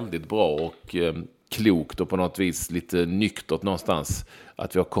 väldigt bra och klokt och på något vis lite nyktert någonstans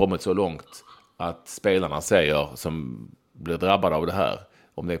att vi har kommit så långt att spelarna säger, som blir drabbade av det här,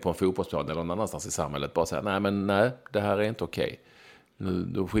 om det är på en fotbollsplan eller någon annanstans i samhället, bara säga nej, det här är inte okej.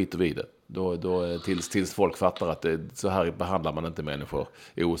 Då skiter vi i det. Då tills folk fattar att så här behandlar man inte människor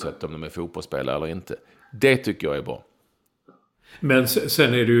oavsett om de är fotbollsspelare eller inte. Det tycker jag är bra. Men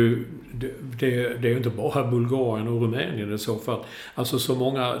sen är det ju det är ju inte bara Bulgarien och Rumänien i så fall. Alltså så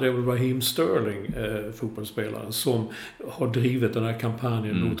många, det är väl Raheem Sterling, fotbollsspelaren, som har drivit den här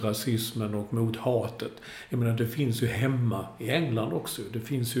kampanjen mot rasismen och mot hatet. Jag menar, det finns ju hemma i England också. Det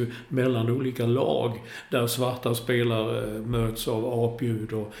finns ju mellan olika lag där svarta spelare möts av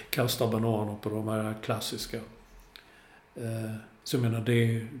apljud och kastar bananer på de här klassiska. Så jag menar,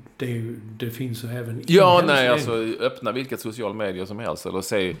 det finns även... Alltså öppna vilket social medier som helst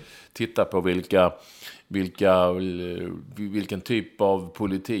eller titta på vilken typ av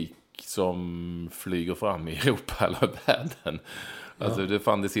politik som flyger fram i Europa eller världen. Alltså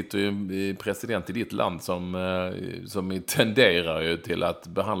det sitter ju en president i ditt land som tenderar ju till att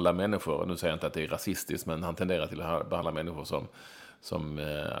behandla människor, nu säger jag inte att det är rasistiskt, men han tenderar till att behandla människor som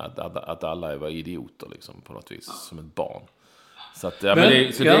att alla var idioter liksom, på något vis, som ett barn. Så att,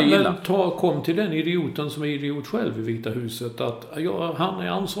 kom till den idioten som är idiot själv i Vita huset, att han är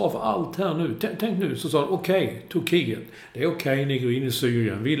ansvar för allt här nu. Tänk nu, så sa han, okej, Turkiet, det är okej, ni går in i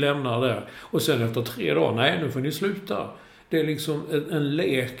Syrien, vi lämnar där. Och sen efter 3 dagar, nej, nu får ni sluta. Det är liksom en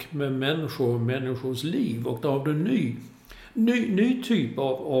lek med människors liv, och då har du ny typ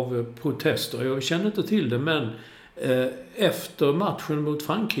av protester. Jag känner inte till det, men efter matchen mot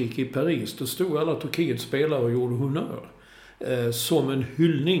Frankrike i Paris, då stod alla Turkiets spelare och gjorde honnör. Som en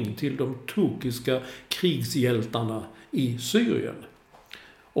hyllning till de turkiska krigshjältarna i Syrien.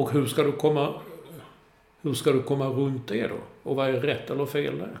 Och hur ska du komma runt det då? Och vad är rätt eller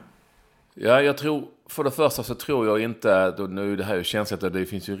fel där? Ja, jag tror, för det första så tror jag inte, nu det här är känsligt att det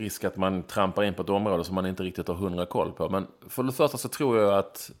finns ju risk att man trampar in på ett område som man inte riktigt har 100 koll på. Men för det första så tror jag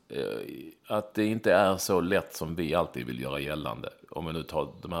att det inte är så lätt som vi alltid vill göra gällande. Om vi nu tar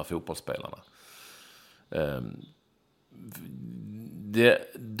de här fotbollsspelarna.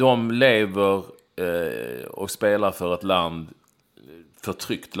 De lever och spelar för ett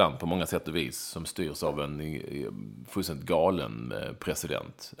förtryckt land på många sätt och vis, som styrs av en fullständigt galen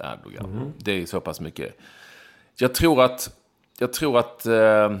president, Erdogan. Det är så pass mycket. Jag tror att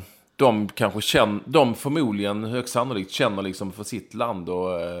de kanske de förmodligen högst sannolikt känner liksom för sitt land och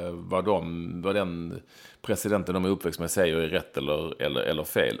vad den presidenten de är uppväxt med säger är rätt eller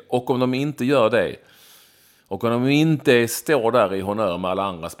fel. Och om de inte gör det, och om de inte står där i honör med alla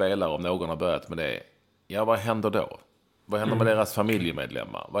andra spelare, om någon har börjat med det, vad händer då? Vad händer med deras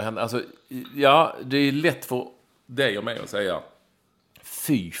familjemedlemmar? Det är lätt för dig och mig att säga,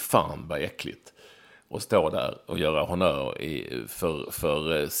 fy fan vad äckligt. Och stå där och göra honör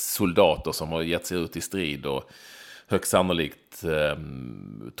för soldater som har gett sig ut i strid och högst sannolikt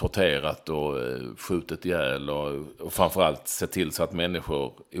torterat och skjutit ihjäl och framförallt sett till så att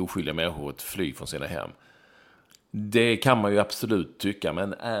oskyldiga människor flyr från sina hem. Det kan man ju absolut tycka,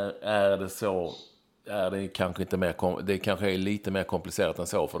 men är det så, är det kanske inte mer, det kanske är lite mer komplicerat än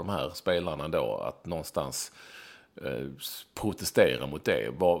så för de här spelarna då, att någonstans protestera mot det.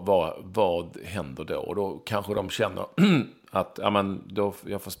 Vad händer då? Och då kanske de känner att då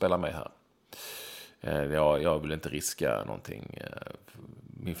jag får spela med här. Jag vill inte riska någonting.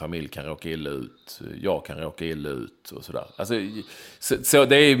 Min familj kan råka illa ut. Jag kan råka illa ut och sådär. Alltså, så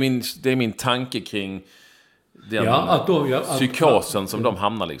det är min tanke kring den psykosen som de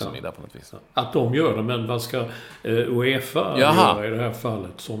hamnar liksom i där på något vis. Att de gör det, men vad ska UEFA göra i det här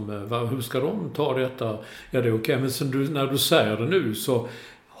fallet? Hur ska de ta detta? Ja, det är okej, men när du säger det nu så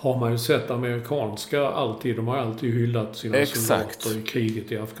har man ju sett amerikanska de har alltid hyllat sina soldater i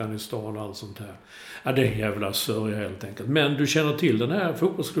kriget i Afghanistan och allt sånt här. Ja, det är en jävla sörja helt enkelt. Men du känner till den här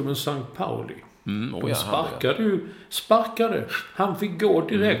fotbollsklubben St. Pauli. De sparkade. Han fick gå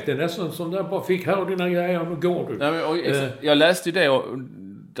direkt. Det är nästan som där bara fick här dina grejer, nu går du. Nej, jag läste ju det och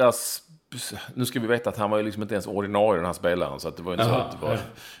nu ska vi veta att han var ju liksom inte ens ordinarie den här spelaren, så att det var inte så att det var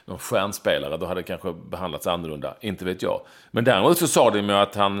någon stjärnspelare, då hade det kanske behandlats annorlunda, inte vet jag. Men däremot så sa de ju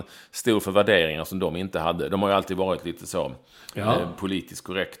att han stod för värderingar som de inte hade. De har ju alltid varit lite så politiskt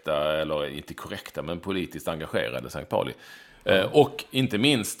korrekta, eller inte korrekta, men politiskt engagerade, St. Pauli. Och inte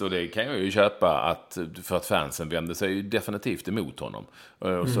minst, och det kan jag ju köpa, för att fansen vände sig ju definitivt emot honom.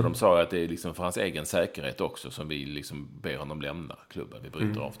 Så de sa att det är liksom för hans egen säkerhet också som vi liksom ber honom lämna klubben, vi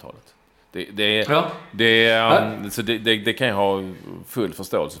bryter avtalet. Så det kan jag ha full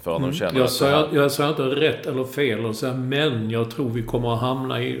förståelse för när de känner jag säger inte rätt eller fel, men jag tror vi kommer att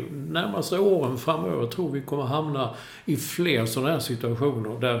hamna i närmaste åren framöver, jag tror vi kommer att hamna i fler sådana här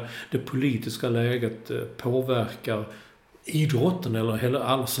situationer där det politiska läget påverkar idrotten eller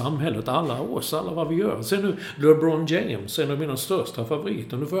hela samhället, alla oss, alla vad vi gör. Sen nu LeBron James, en av mina största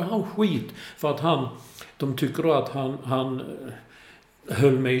favoriter, nu får han skit för att de tycker då att han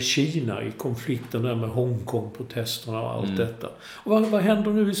höll med i Kina i konflikten där med Hongkong-protesterna och allt detta. Och vad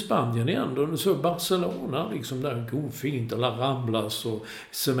händer nu i Spanien igen då? Så Barcelona liksom där går fint, alla Ramblas och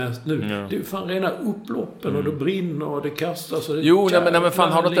semester nu. Det är ju fan rena upploppen och det brinner och det kastas och det men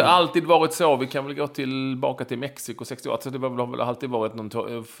fan, har det inte alltid varit så? Vi kan väl gå tillbaka till Mexiko 68, alltså det har väl alltid varit någon,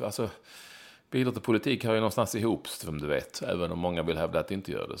 alltså idrott och politik har ju någonstans ihop, som du vet. Även om många vill hävda att det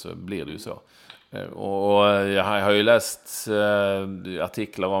inte gör det, så blir det ju så. Och jag har ju läst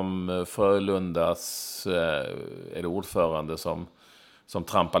artiklar om Frölundas är det ordförande som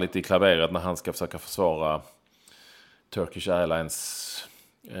trampar lite i klaveret när han ska försöka försvara Turkish Airlines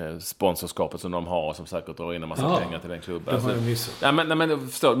sponsorskapet som de har, som säkert drar in en massa pengar till den klubben. Men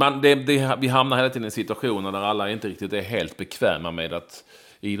förstår, vi hamnar hela tiden i situationer där alla inte riktigt är helt bekväma med att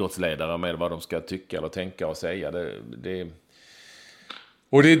idrottsledare med vad de ska tycka eller tänka och säga.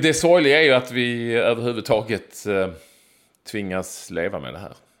 Och det sorgliga är ju att vi överhuvudtaget tvingas leva med det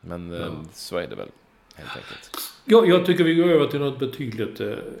här. Men så är det väl helt enkelt. Jag tycker vi går över till något betydligt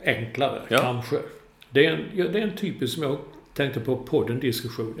enklare, kanske. Det är en typisk som jag tänkte på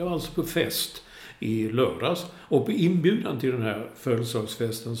poddendiskussion. Jag var alltså på fest i lördags. Och på inbjudan till den här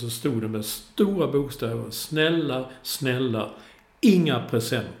födelsedagsfesten så stod det med stora bokstäver: snälla, inga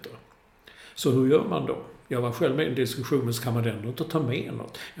presenter. Så hur gör man då? Jag var själv med i en diskussion, men ska man ändå inte ta med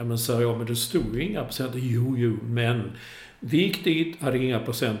något? Ja, men sa jag, men det stod ju inga presenter. Jo, men vi gick dit, hade inga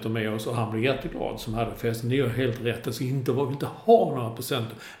presenter med oss och han blev jätteglad som hade festen. Ni gör helt rätt, alltså inte ha några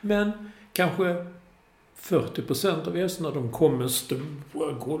presenter. Men kanske 40% av gästerna, de kom med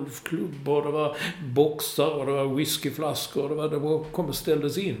stora golfklubbor, det var boxar och det var whiskyflaskor och det kom och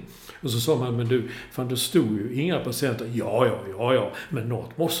ställdes in. Och så sa man, men du, fan det stod ju inga presenter. Ja, men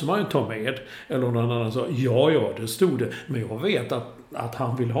något måste man ju ta med. Eller någon annan sa, ja, det stod det. Men jag vet att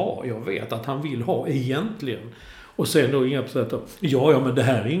han vill ha. Jag vet att han vill ha egentligen. Och sen då inga presenter. Ja, men det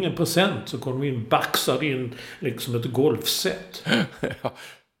här är ingen present. Så kom de in, baxade in liksom ett golfset.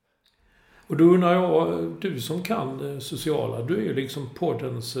 Och då undrar jag, du som kan det sociala, du är ju liksom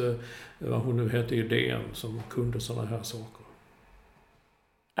poddens, vad hon nu heter, idén som kunde sådana här saker.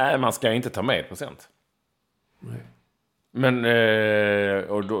 Nej, man ska inte ta med present. Nej. Men,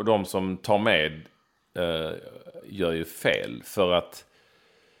 och de som tar med gör ju fel. För att,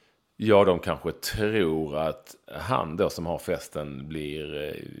 de kanske tror att han då som har festen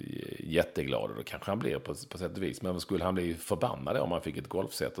blir jätteglad. Och då kanske han blir på sätt och vis. Men skulle han bli förbannad om han fick ett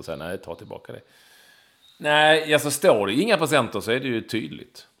golfset och säga nej, ta tillbaka det. Nej, alltså står det inga presenter så är det ju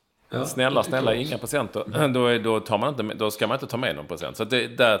tydligt. Ja, snälla, inga presenter. Då ska man inte ta med någon present. Så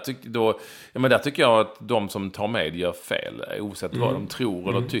där tycker jag att de som tar med gör fel. Oavsett vad de tror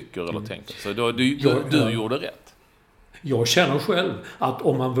eller tycker eller tänker. Så du gjorde rätt. Jag känner själv att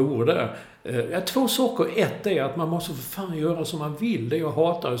om man vore där... 2 saker. Ett är att man måste för fan göra som man vill. Det jag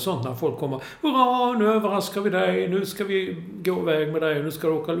hatar är sånt när folk kommer. Hurra, nu överraskar vi dig. Nu ska vi gå iväg med dig. Nu ska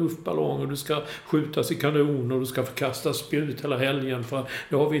du åka luftballong och du ska skjutas i kanon och du ska förkasta spjut hela helgen. För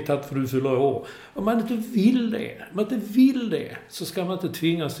det har vi tagit för du fyller år. Om man inte vill det, så ska man inte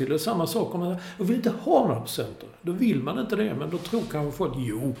tvingas till det. Samma sak om man vill inte ha några presenter. Då vill man inte det. Men då tror kanske folk,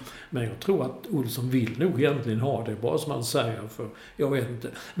 men jag tror att Olsson vill nog egentligen ha det. Bara som man säger, för jag vet inte.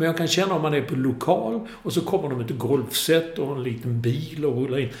 Men jag kan känna om man är på lokal och så kommer de med ett golfset och en liten bil och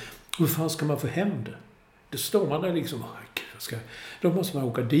rullar in. Hur fan ska man få hem det? Det står man där liksom, då måste man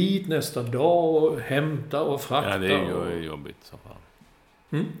åka dit nästa dag och hämta och frakta. Ja, det är ju jobbigt så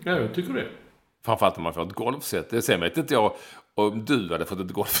fan. Ja, jag tycker det. Framförallt om man får ett golfset. Det ser vet inte jag om du hade fått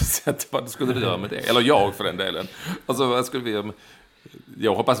ett golfset. Vad skulle du göra med det? Eller jag för den delen. Alltså, vad skulle vi...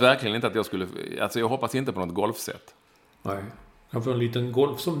 Jag hoppas verkligen inte att jag skulle... Alltså, jag hoppas inte på något golfset. Nej. Kanske en liten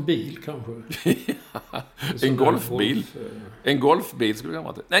golf som bil, kanske. En golfbil. En golfbil skulle jag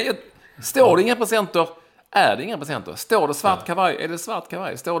vara till. Nej, står det inga presenter... Är det inga presenter? Står det svart kavaj? Är det svart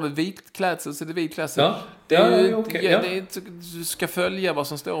kavaj? Står det vit klädsel så är det vit klädsel. Ja. Du ska följa vad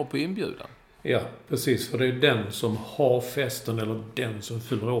som står på inbjudan. Ja, precis. För det är den som har festen eller den som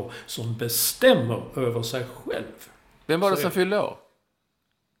fyller år som bestämmer över sig själv. Vem var det som fyllde år?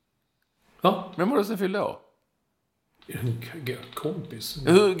 Ja. Vem var det som fyllde år? En kompis.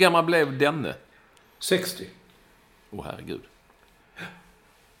 Hur gammal blev denne? 60. Herregud.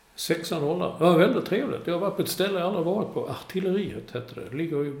 6-0. Ja, väldigt trevligt. Jag var på ett ställe jag aldrig varit på. Artilleriet hette det. Det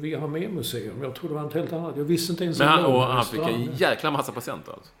ligger vid Armémuseum. Jag trodde det var ett helt annat. Jag visste inte ens... Men han fick en jäkla massa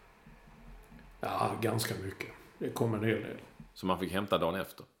presenter alltså. Ja, ganska mycket. Det kom en hel del. Som man fick hämta dagen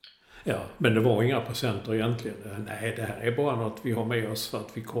efter. Ja, men det var inga presenter egentligen. Nej, det här är bara något vi har med oss för att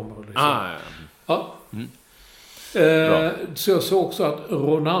vi kommer. Liksom. Ja. Så jag såg också att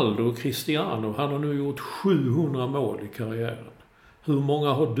Ronaldo Cristiano, han har nu gjort 700 mål i karriären. Hur många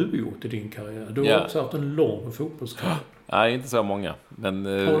har du gjort i din karriär? Du har också haft en lång fotbollskarriär. Nej, inte så många. Men,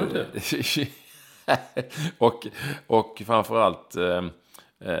 har du inte? och framförallt...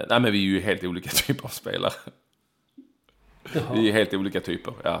 nej, men vi är ju helt olika typer av spelare. Jaha. Vi är helt olika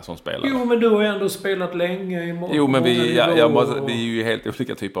typer som spelare. Jo, men du har ju ändå spelat länge i många. Jo, men vi är ju helt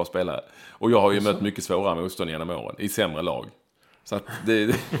olika typer av spelare. Och jag har ju mött mycket svåra motstånd genom åren. I sämre lag. Så att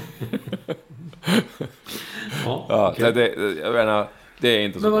det... jag menar, det är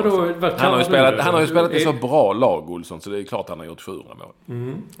inte så bra. Han har ju spelat i så bra lag, Olsson, så det är klart han har gjort 400 mål.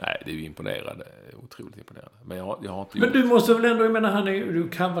 Nej, det är ju imponerande. Otroligt imponerande. Men jag har inte Men du måste väl ändå, jag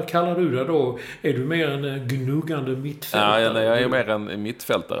menar, vad kallar du det då? Är du mer en gnuggande mittfältare? Ja, jag är mer en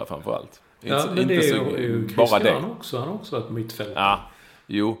mittfältare framförallt. Men det är ju bara det. Också. Han har också varit mittfältare. Ja,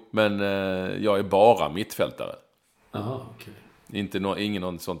 jo, men jag är bara mittfältare. Aha, okej.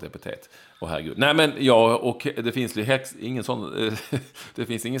 Ingen sånt epitet. Herregud. Nej, men det finns ingen sån det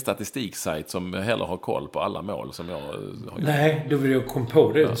finns ingen statistiksajt som heller har koll på alla mål som jag har gjort. Nej, då vill jag komma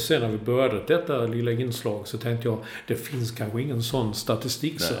på det. Sen när vi började detta lilla inslag så tänkte jag, det finns kanske ingen sån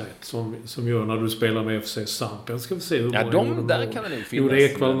statistiksajt som gör när du spelar med FC Sampen. Ska vi se hur där kan det nog finnas. Gjorde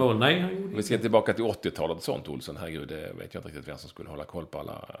Ekvall mål? Nej, han gjorde vi ska tillbaka till 80-talet och sånt, Olsson. Herregud, det vet jag inte riktigt vem som skulle hålla koll på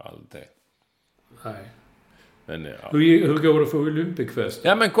allt det. Nej. Men, hur går det för Olympic-fest?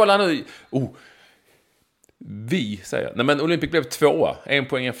 Ja, men kolla nu. Men Olympic blev 2. 1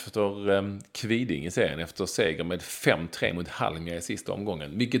 poäng efter Kviding i serien efter seger med 5-3 mot Halmia i sista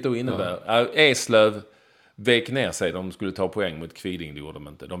omgången. Vilket då innebär Eslöv vek ner sig. De skulle ta poäng mot Kviding, det gjorde de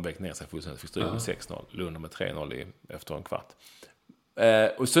inte. De vek ner sig fullständigt, fick stryk med 6-0. Lund med 3-0 efter en kvart.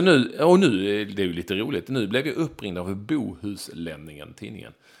 Och nu, det är ju lite roligt. Nu blev jag uppringd av Bohuslänningen,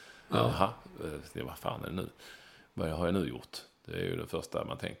 tidningen. Jaha, vad fan är det nu? Vad har jag nu gjort? Det är ju det första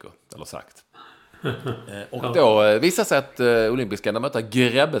man tänker, eller sagt. Och då visar sig att Olympiska ska möta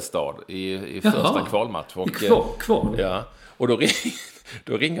Grebbestad i första kvalmatch. Kval? Ja, och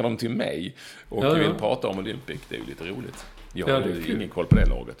då ringer de till mig och vill prata om Olympic. Det är ju lite roligt. Jag har ju ingen koll på det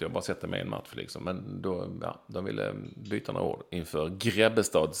laget. Jag har bara sett det med en match liksom. Men då, de ville byta några ord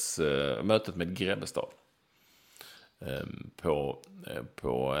inför mötet med Grebbestad. På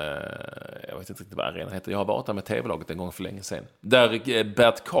jag vet inte riktigt vad arenan heter. Jag har varit där med tv-laget en gång för länge sedan. Där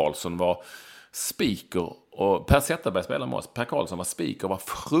Bert Karlsson var speaker och Per Zetterberg spelade med oss. Per Karlsson var speaker och var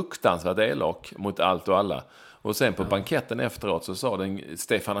fruktansvärt elak mot allt och alla. Och sen på banketten efteråt så sa den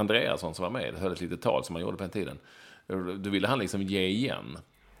Stefan Andreasson som var med, höll ett litet tal som han gjorde på den tiden. Då ville han liksom ge igen.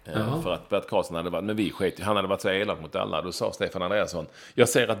 För att Bert Karlsson hade varit, men han hade varit så elak mot alla. Då sa Stefan Andreasson, jag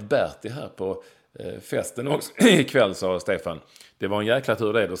ser att Bert är här på festen också ikväll, sa Stefan. Det var en jäkla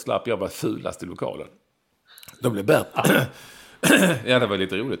tur det, då slapp jag vara fulast i lokalen. Då blev Bert... Ja, det var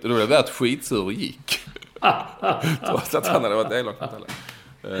lite roligt. Då blev Bert skitsur och gick. Trots att han hade varit elak mot alla.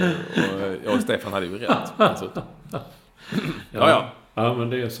 Och Stefan hade ju rätt. Ja, men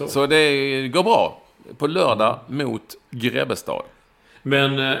det är så. Så det går bra. På lördag mot Grebbestad.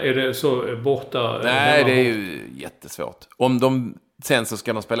 Men är det så borta? Nej, det är ju jättesvårt. Sen så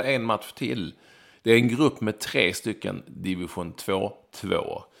ska de spela en match till. Det är en grupp med 3 stycken division 2.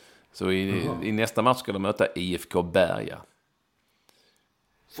 Så i nästa match ska de möta IFK Berga.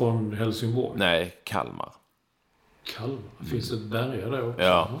 Från Helsingborg? Nej, Kalmar. Finns det Berga där också?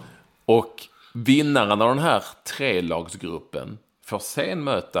 Ja. Och vinnaren av den här 3-lagsgruppen får sen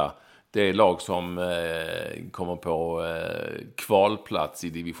möta det lag som kommer på kvalplats i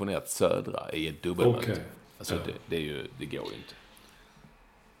division 1 södra i ett dubbelmöte. Okay. Alltså det går ju inte.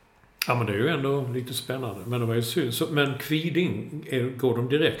 Ja, men det är ju ändå lite spännande. Men det var ju synd. Men Kviding, går de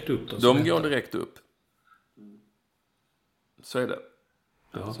direkt upp då? De går direkt upp. Så är det.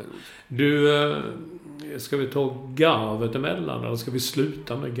 Ja. Du, ska vi ta garvet emellan eller ska vi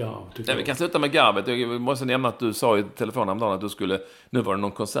sluta med garv? Ja, vi kan sluta med garvet. Jag måste nämna att du sa i telefonen häromdagen att du skulle... Nu var det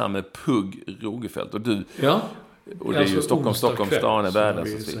någon konsert med Pugg Rogefält och du... Ja. Och det är ju Stockholm, stan är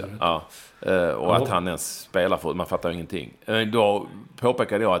världens och så vidare. Ja. Och att han ens spelar för, man fattar ingenting. Då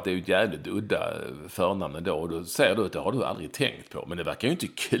påpekade jag att det är ett jävligt udda förnamn då. Och då säger du att det har du aldrig tänkt på. Men det verkar ju inte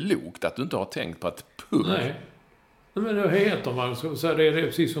klokt att du inte har tänkt på att Pugg... Nej. Men det heter man så det är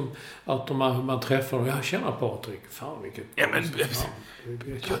precis som att man träffar och jag känner Patrik. Fan vilket... Ja, men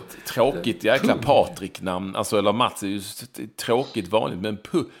tråkigt jäkla Patrik-namn. Alltså, eller Mats är ju tråkigt vanligt. Men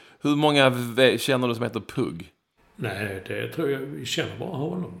Pugg, hur många känner du som heter Pugg? Nej, det tror jag vi känner bara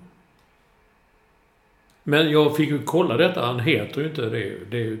honom. Men jag fick ju kolla detta. Han heter ju inte det.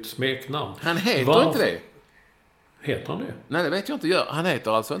 Det är ju ett smeknamn. Han heter inte det? Heter han det? Nej, det vet jag inte. Han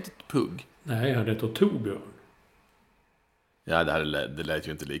heter alltså inte Pugg. Nej, han heter Torbjörn. Ja, det lät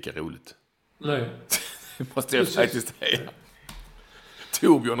ju inte lika roligt. Nej. Det måste jag faktiskt säga.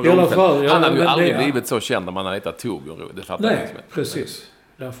 Torbjörn Rogefält. Han hade ju aldrig blivit så känd om man hade hetat Torbjörn Rogefält. Nej, precis.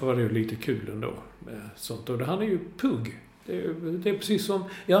 Därför var det ju lite kul ändå. Med sånt. Och han är ju Pugg. Det är precis som...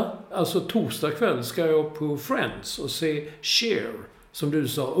 Ja, alltså torsdag kväll ska jag på Friends och se Cher. Som du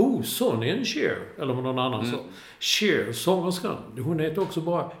sa, Sonny and Cher. Eller vad någon annan sa. Cher, sångerskan. Hon heter också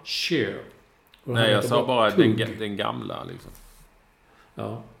bara Cher. Nej, jag sa bara den gamla liksom.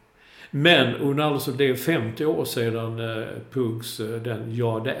 Ja. Men alltså, det är 50 år sedan Puggs den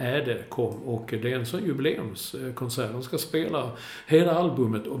Ja, det är det kom. Och det är en sån jubileumskonsert. De ska spela hela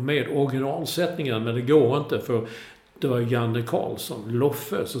albumet med originalsättningar. Men det går inte för det var Janne Karlsson,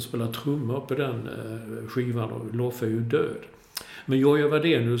 Loffe, som spelar trummor på den skivan. Och Loffe är ju död. Men jag var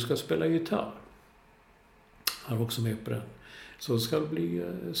det nu ska spela gitarr. Han är också med på den. Så det ska bli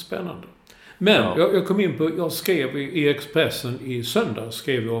spännande. Men jag kom in på, jag skrev i Expressen i söndag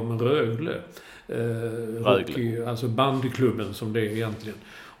skrev jag om Rögle. Alltså bandyklubben som det är egentligen.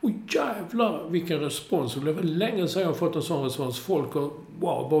 Och jävlar vilken respons. Det blev länge sedan jag fått en sån respons. Folk har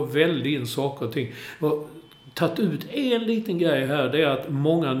bara väldigt in saker och ting. Tagit ut en liten grej här, det är att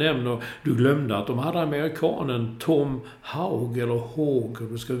många nämner, du glömde att de hade amerikanen Tom Haug, eller Haug hur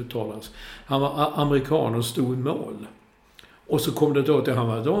det ska uttalas. Han var amerikan och stod i mål. Och så kom det då till han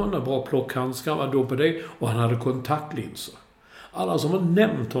var då en bra plockhandskar, var då på det, och han hade kontaktlinser. Alla som har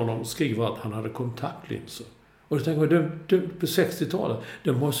nämnt honom skriver att han hade kontaktlinser. Och då tänker man, på 60-talet,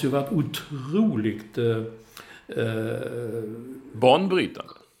 det måste ju varit otroligt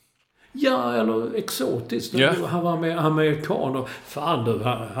banbrytande. Ja, eller exotiskt. Yeah. Han var med amerikan och fan du,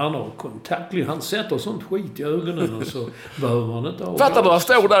 han har kontaktlinser. Han sätter sånt skit i ögonen och så behöver man inte ha. Fattar du, han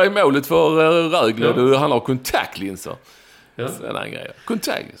står där i målet för Rögle. Ja. Han har kontaktlinser. Ja. Sådana grejer.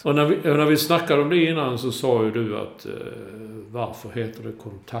 Kontaktlinser. Och när vi snackade om det innan så sa ju du att varför heter det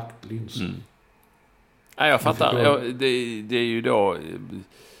kontaktlinser? Mm. Ja, jag fattar. Det är ju då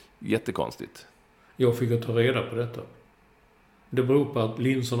jättekonstigt. Jag fick ta reda på detta. Det beror på att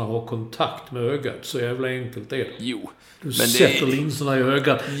linserna har kontakt med ögat. Så jävla enkelt är det. Jo. Du sätter linserna i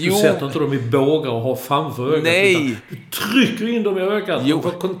ögat. Jo. Du sätter inte dem i bågar och har framför ögat. Nej. Du trycker in dem i ögat. Jo. Och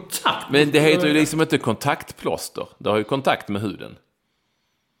får kontakt. Men det heter ju liksom inte kontaktplåster. Det har ju kontakt med huden.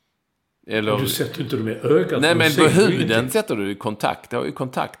 Eller... Du sätter inte dem i ögat. Nej, men på huden sätter du kontakt. Det har ju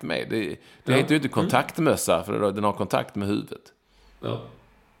kontakt med. Det heter ju inte kontaktmössa för den har kontakt med huvudet. Ja.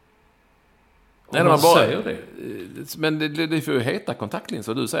 Nej, man bara säger det. Men det får ju heta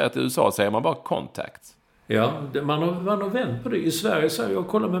kontaktlinser. Du säger att i USA säger man bara contact. Ja, man har vänt på det. I Sverige så jag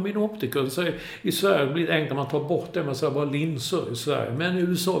kollar med min optiker och säger i Sverige blir det enkelt man tar bort det, man säger bara linser i Sverige. Men i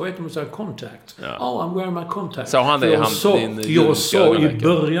USA vet man säger contact. Ja. Oh, I'm wearing my contact. Så han det, jag sa i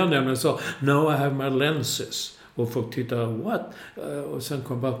början nämligen så, no I have my lenses. Och folk tittar, what? Och sen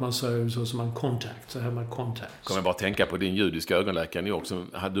kom bara att man säger så som man contact, så här med contact. Kommer jag bara tänka på din judiska ögonläkare nu också.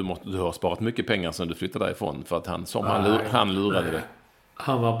 Du har sparat mycket pengar sen du flyttade därifrån för att han lurade dig.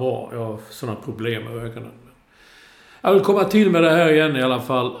 Han var bra. Jag har sådana problem med ögonen. Jag vill komma till med det här igen i alla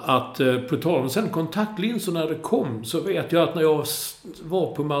fall. Att på tal om sen kontaktlinser när det kom. Så vet jag att när jag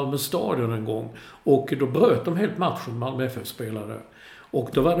var på Malmö stadion en gång. Och då bröt de helt matchen. Malmö FF spelade. Och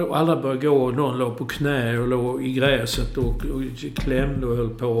då var det alla började gå. Och någon låg på knä och låg i gräset. Och klämde och höll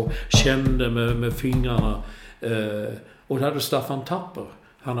på. Och kände med fingrarna. Och det hade Staffan Tapper.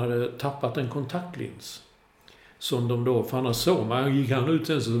 Han hade tappat en kontaktlins. Som de då, för annars så, man gick han ut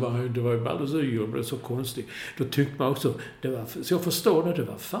sen så det var ju ballosyr och det blev så konstigt. Då tyckte man också, så jag förstår det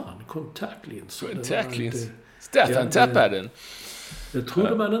var fan kontaktlins. Kontaktlins? Staffan tappade den. Det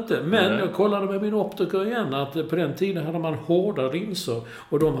trodde man inte. Men jag kollade med min optiker igen att på den tiden hade man hårda linser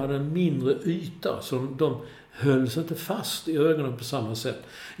och de hade en mindre yta så de höll sig inte fast i ögonen på samma sätt.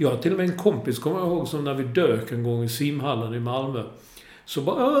 Jag har till och med en kompis, kommer jag ihåg, som när vi dök en gång i simhallen i Malmö. Så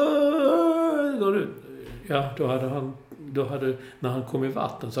bara ja, då hade när han kom i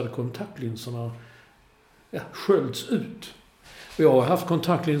vatten så hade kontaktlinserna sköljts ut. Och jag har haft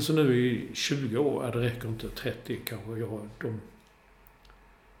kontaktlinser nu i 20 år, det räcker inte, 30 kanske.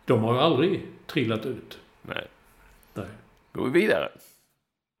 De har ju aldrig trillat ut. Nej. Går vi vidare?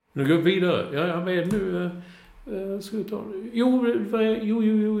 Nu går vi vidare. Ja, jag vet nu. Ska vi ta... Jo,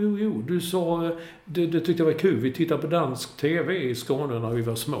 du sa... Det tyckte jag var kul. Vi tittade på dansk tv i Skåne när vi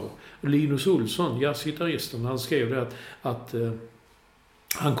var små. Linus Olsson, jazzgitarristen, han skrev det att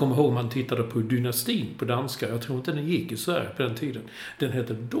han kommer ihåg man tittade på Dynastin på danska. Jag tror inte den gick i Sverige på den tiden. Den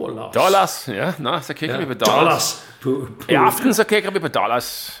heter Dollars. Dollars, ja. Så kikar vi på Dollars. I aften så kikar vi på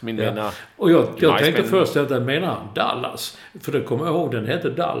Dollars, min vänner. Och jag tänkte först att den menar Dallas. För det kommer jag ihåg, den heter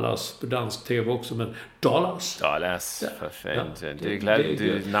Dallas på dansk tv också, men Dollars. Dollars, för fan.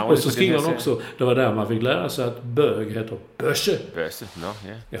 Och så skriver han också, det var där man fick lära sig att bög heter bösse. Bösse,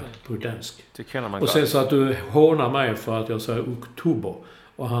 ja. På dansk. Det kan man och sen så att du hånar mig för att jag säger oktober.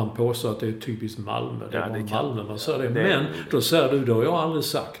 Och han påstår att det är typiskt Malmö. Det var Malmö man sa det. Men då säger du, då har jag aldrig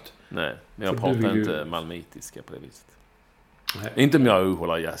sagt. Nej, men jag pratar inte malmöitiska på det viset. Nej. Inte om jag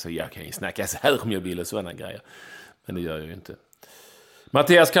håller, alltså jag kan ju snacka så här om jag vill och sådana grejer. Men det gör jag ju inte.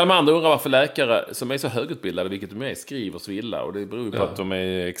 Mattias Kalmander undrar varför läkare som är så högutbildade, vilket de är, skriver så illa. Och det beror ju på att de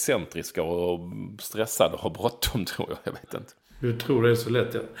är excentriska och stressade och har bråttom, tror jag vet inte. Du tror det är så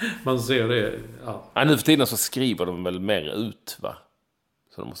lätt, ja. Man ser det, ja. Nu för tiden så skriver de väl mer ut, va?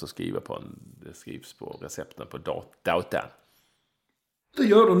 Så de måste skriva det skrivs på recepten på datan. Det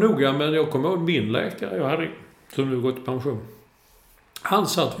gör de noga, men jag kommer ihåg min läkare jag hade, som nu gått i pension. Han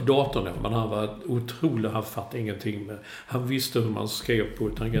satt vid datorn, men han var otrolig, han fattade ingenting. Men han visste hur man skrev på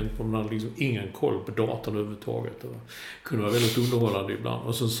ett tangentbord, men han hade liksom ingen koll på datorn överhuvudtaget. Det kunde vara väldigt underhållande ibland.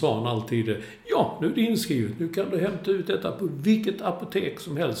 Och så sa han alltid, ja, nu är det inskrivet. Nu kan du hämta ut detta på vilket apotek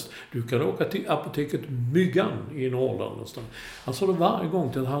som helst. Du kan åka till apoteket Myggan i Norrland någonstans. Han sa det varje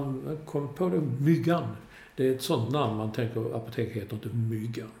gång till han kom på det, Myggan. Det är ett sånt namn man tänker, apotek heter inte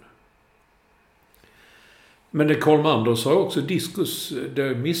Myggan. Men det Carl Manders sa också diskus,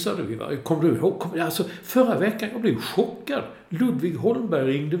 det missade vi, va? Kommer du ihåg? Alltså, förra veckan jag blev chockad. Ludvig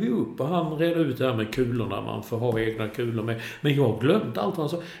Holmberg ringde vi upp och han redde ut det här med kulorna. Man får ha egna kulor med. Men jag har glömt allt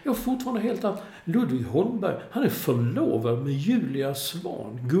vad han sa. Jag har fortfarande helt att Ludvig Holmberg, han är förlovad med Julia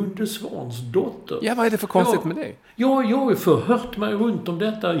Svan, Gunde Svans dotter. Ja, vad är det för konstigt med det? Ja, jag har förhört mig runt om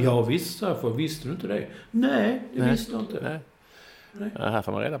detta. Jag visste därför. Visste du inte det? Nej, det visste jag inte. Nej. Ja, här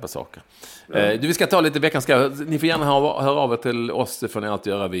får man reda på saker. Vi ska ta lite veckans skratt. Ni får gärna höra av er till oss. Det får ni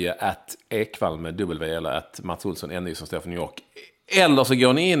alltid göra via @ekvall med W eller @Mats Olsson NY som står för New York. Eller så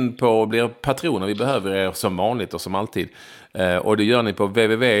går ni in på och blir patroner. Vi behöver er som vanligt och som alltid. Och det gör ni på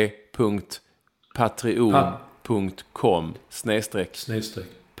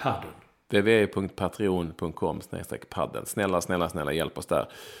www.patreon.com/padden www.patreon.com/padden. Snälla hjälp oss där.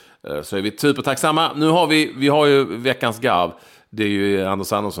 Så är vi supertacksamma. Nu har vi har ju veckans garv. Det är ju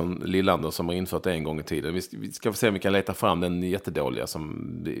Anders Andersson Lillander som har infört det en gång i tiden. Vi ska se om vi kan leta fram den jättedåliga som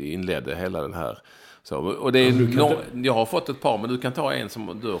inledde hela den här Så, och det är jag har fått ett par, men du kan ta en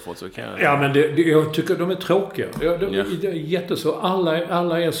som du har fått, så kan jag... Ja, men jag tycker de är tråkiga. Det är jätteså.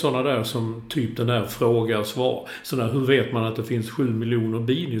 Alla är sådana där som typ den där fråga svar. Sådana, hur vet man att det finns 7 miljoner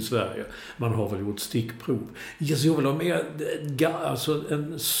bin i Sverige? Man har väl gjort stickprov. Jag vill ha mer, alltså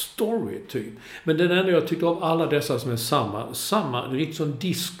en story typ. Men den enda jag tycker av alla dessa som är samma riktigt som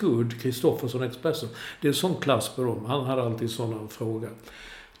Disgood, Kristoffersson, Expressen. Det är en sån klass på dem. Han hade alltid sådana frågor.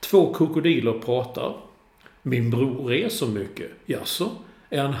 2 krokodiler pratar. Min bror reser mycket. Jaså?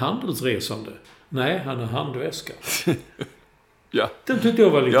 Är han handelsresande? Nej, han är handväska. Ja. Den tyckte jag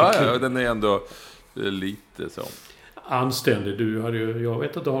var lite kul. Ja, den är ändå lite så. Anständig. Jag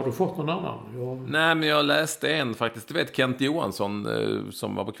vet inte, har du fått någon annan? Nej, men jag läste en faktiskt. Du vet Kent Johansson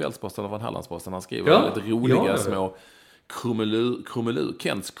som var på Kvällsposten och från Hallandsposten. Han skriver lite roliga små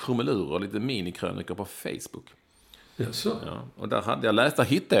Kents krumelurer och lite minikrönikor på Facebook. Jaså? Ja, och där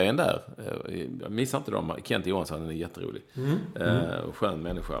hittade jag en där. Jag missar inte dem. Kent Johansson är jätterolig. Skön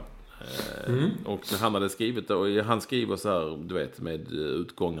människa. Och han hade skrivit, och han skriver så här, du vet, med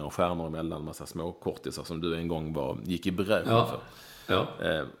utgångar och stjärnor emellan, massa små kortisar som du en gång gick i bröd för. Ja.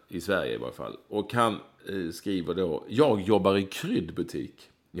 I Sverige i varje fall. Och han skriver då: jag jobbar i kryddbutik.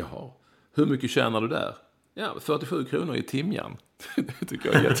 Jaha. Hur mycket tjänar du där? Ja, 47 kronor i timjan. Det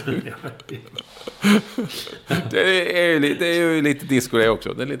tycker jag är jätteroligt. Det är ju lite disco det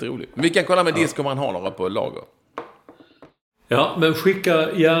också. Det är lite roligt. Vi kan kolla med disco om man har några på lager. Ja, men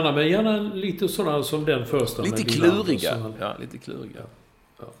skicka gärna lite sådana som den första. Lite kluriga. Ja, lite kluriga.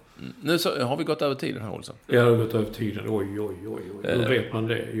 Ja. Nu så har vi gått över tiden här, Olsson. Ja, har gått över tiden. Oj. Hur vet man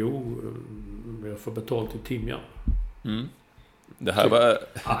det? Jo, jag får betalt i timjan. Det här var...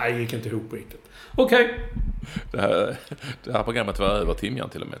 Nej, gick inte ihop riktigt. Okej. Det här programmet var över timjan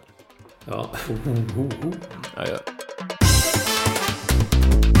till och med. Ja. Ja.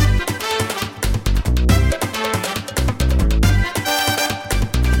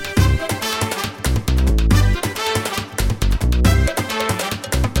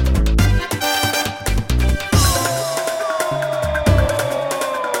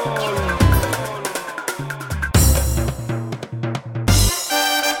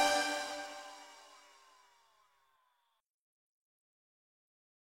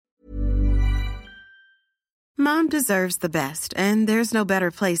 Mom deserves the best, and there's no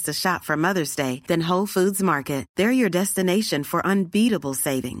better place to shop for Mother's Day than Whole Foods Market. They're your destination for unbeatable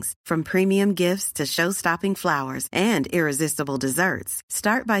savings, from premium gifts to show-stopping flowers and irresistible desserts.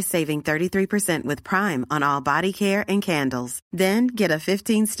 Start by saving 33% with Prime on all body care and candles. Then get a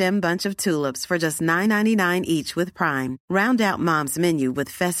 15-stem bunch of tulips for just $9.99 each with Prime. Round out Mom's menu with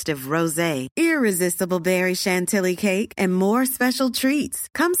festive rosé, irresistible berry chantilly cake, and more special treats.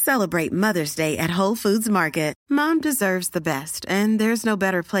 Come celebrate Mother's Day at Whole Foods Market. Mom deserves the best, and there's no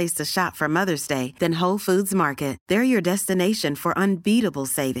better place to shop for Mother's Day than Whole Foods Market. They're your destination for unbeatable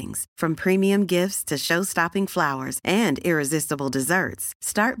savings, from premium gifts to show-stopping flowers and irresistible desserts.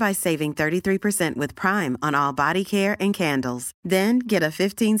 Start by saving 33% with Prime on all body care and candles. Then get a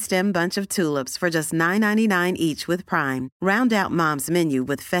 15-stem bunch of tulips for just $9.99 each with Prime. Round out Mom's menu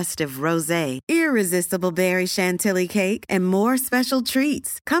with festive rosé, irresistible berry chantilly cake, and more special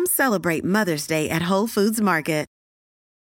treats. Come celebrate Mother's Day at Whole Foods Market.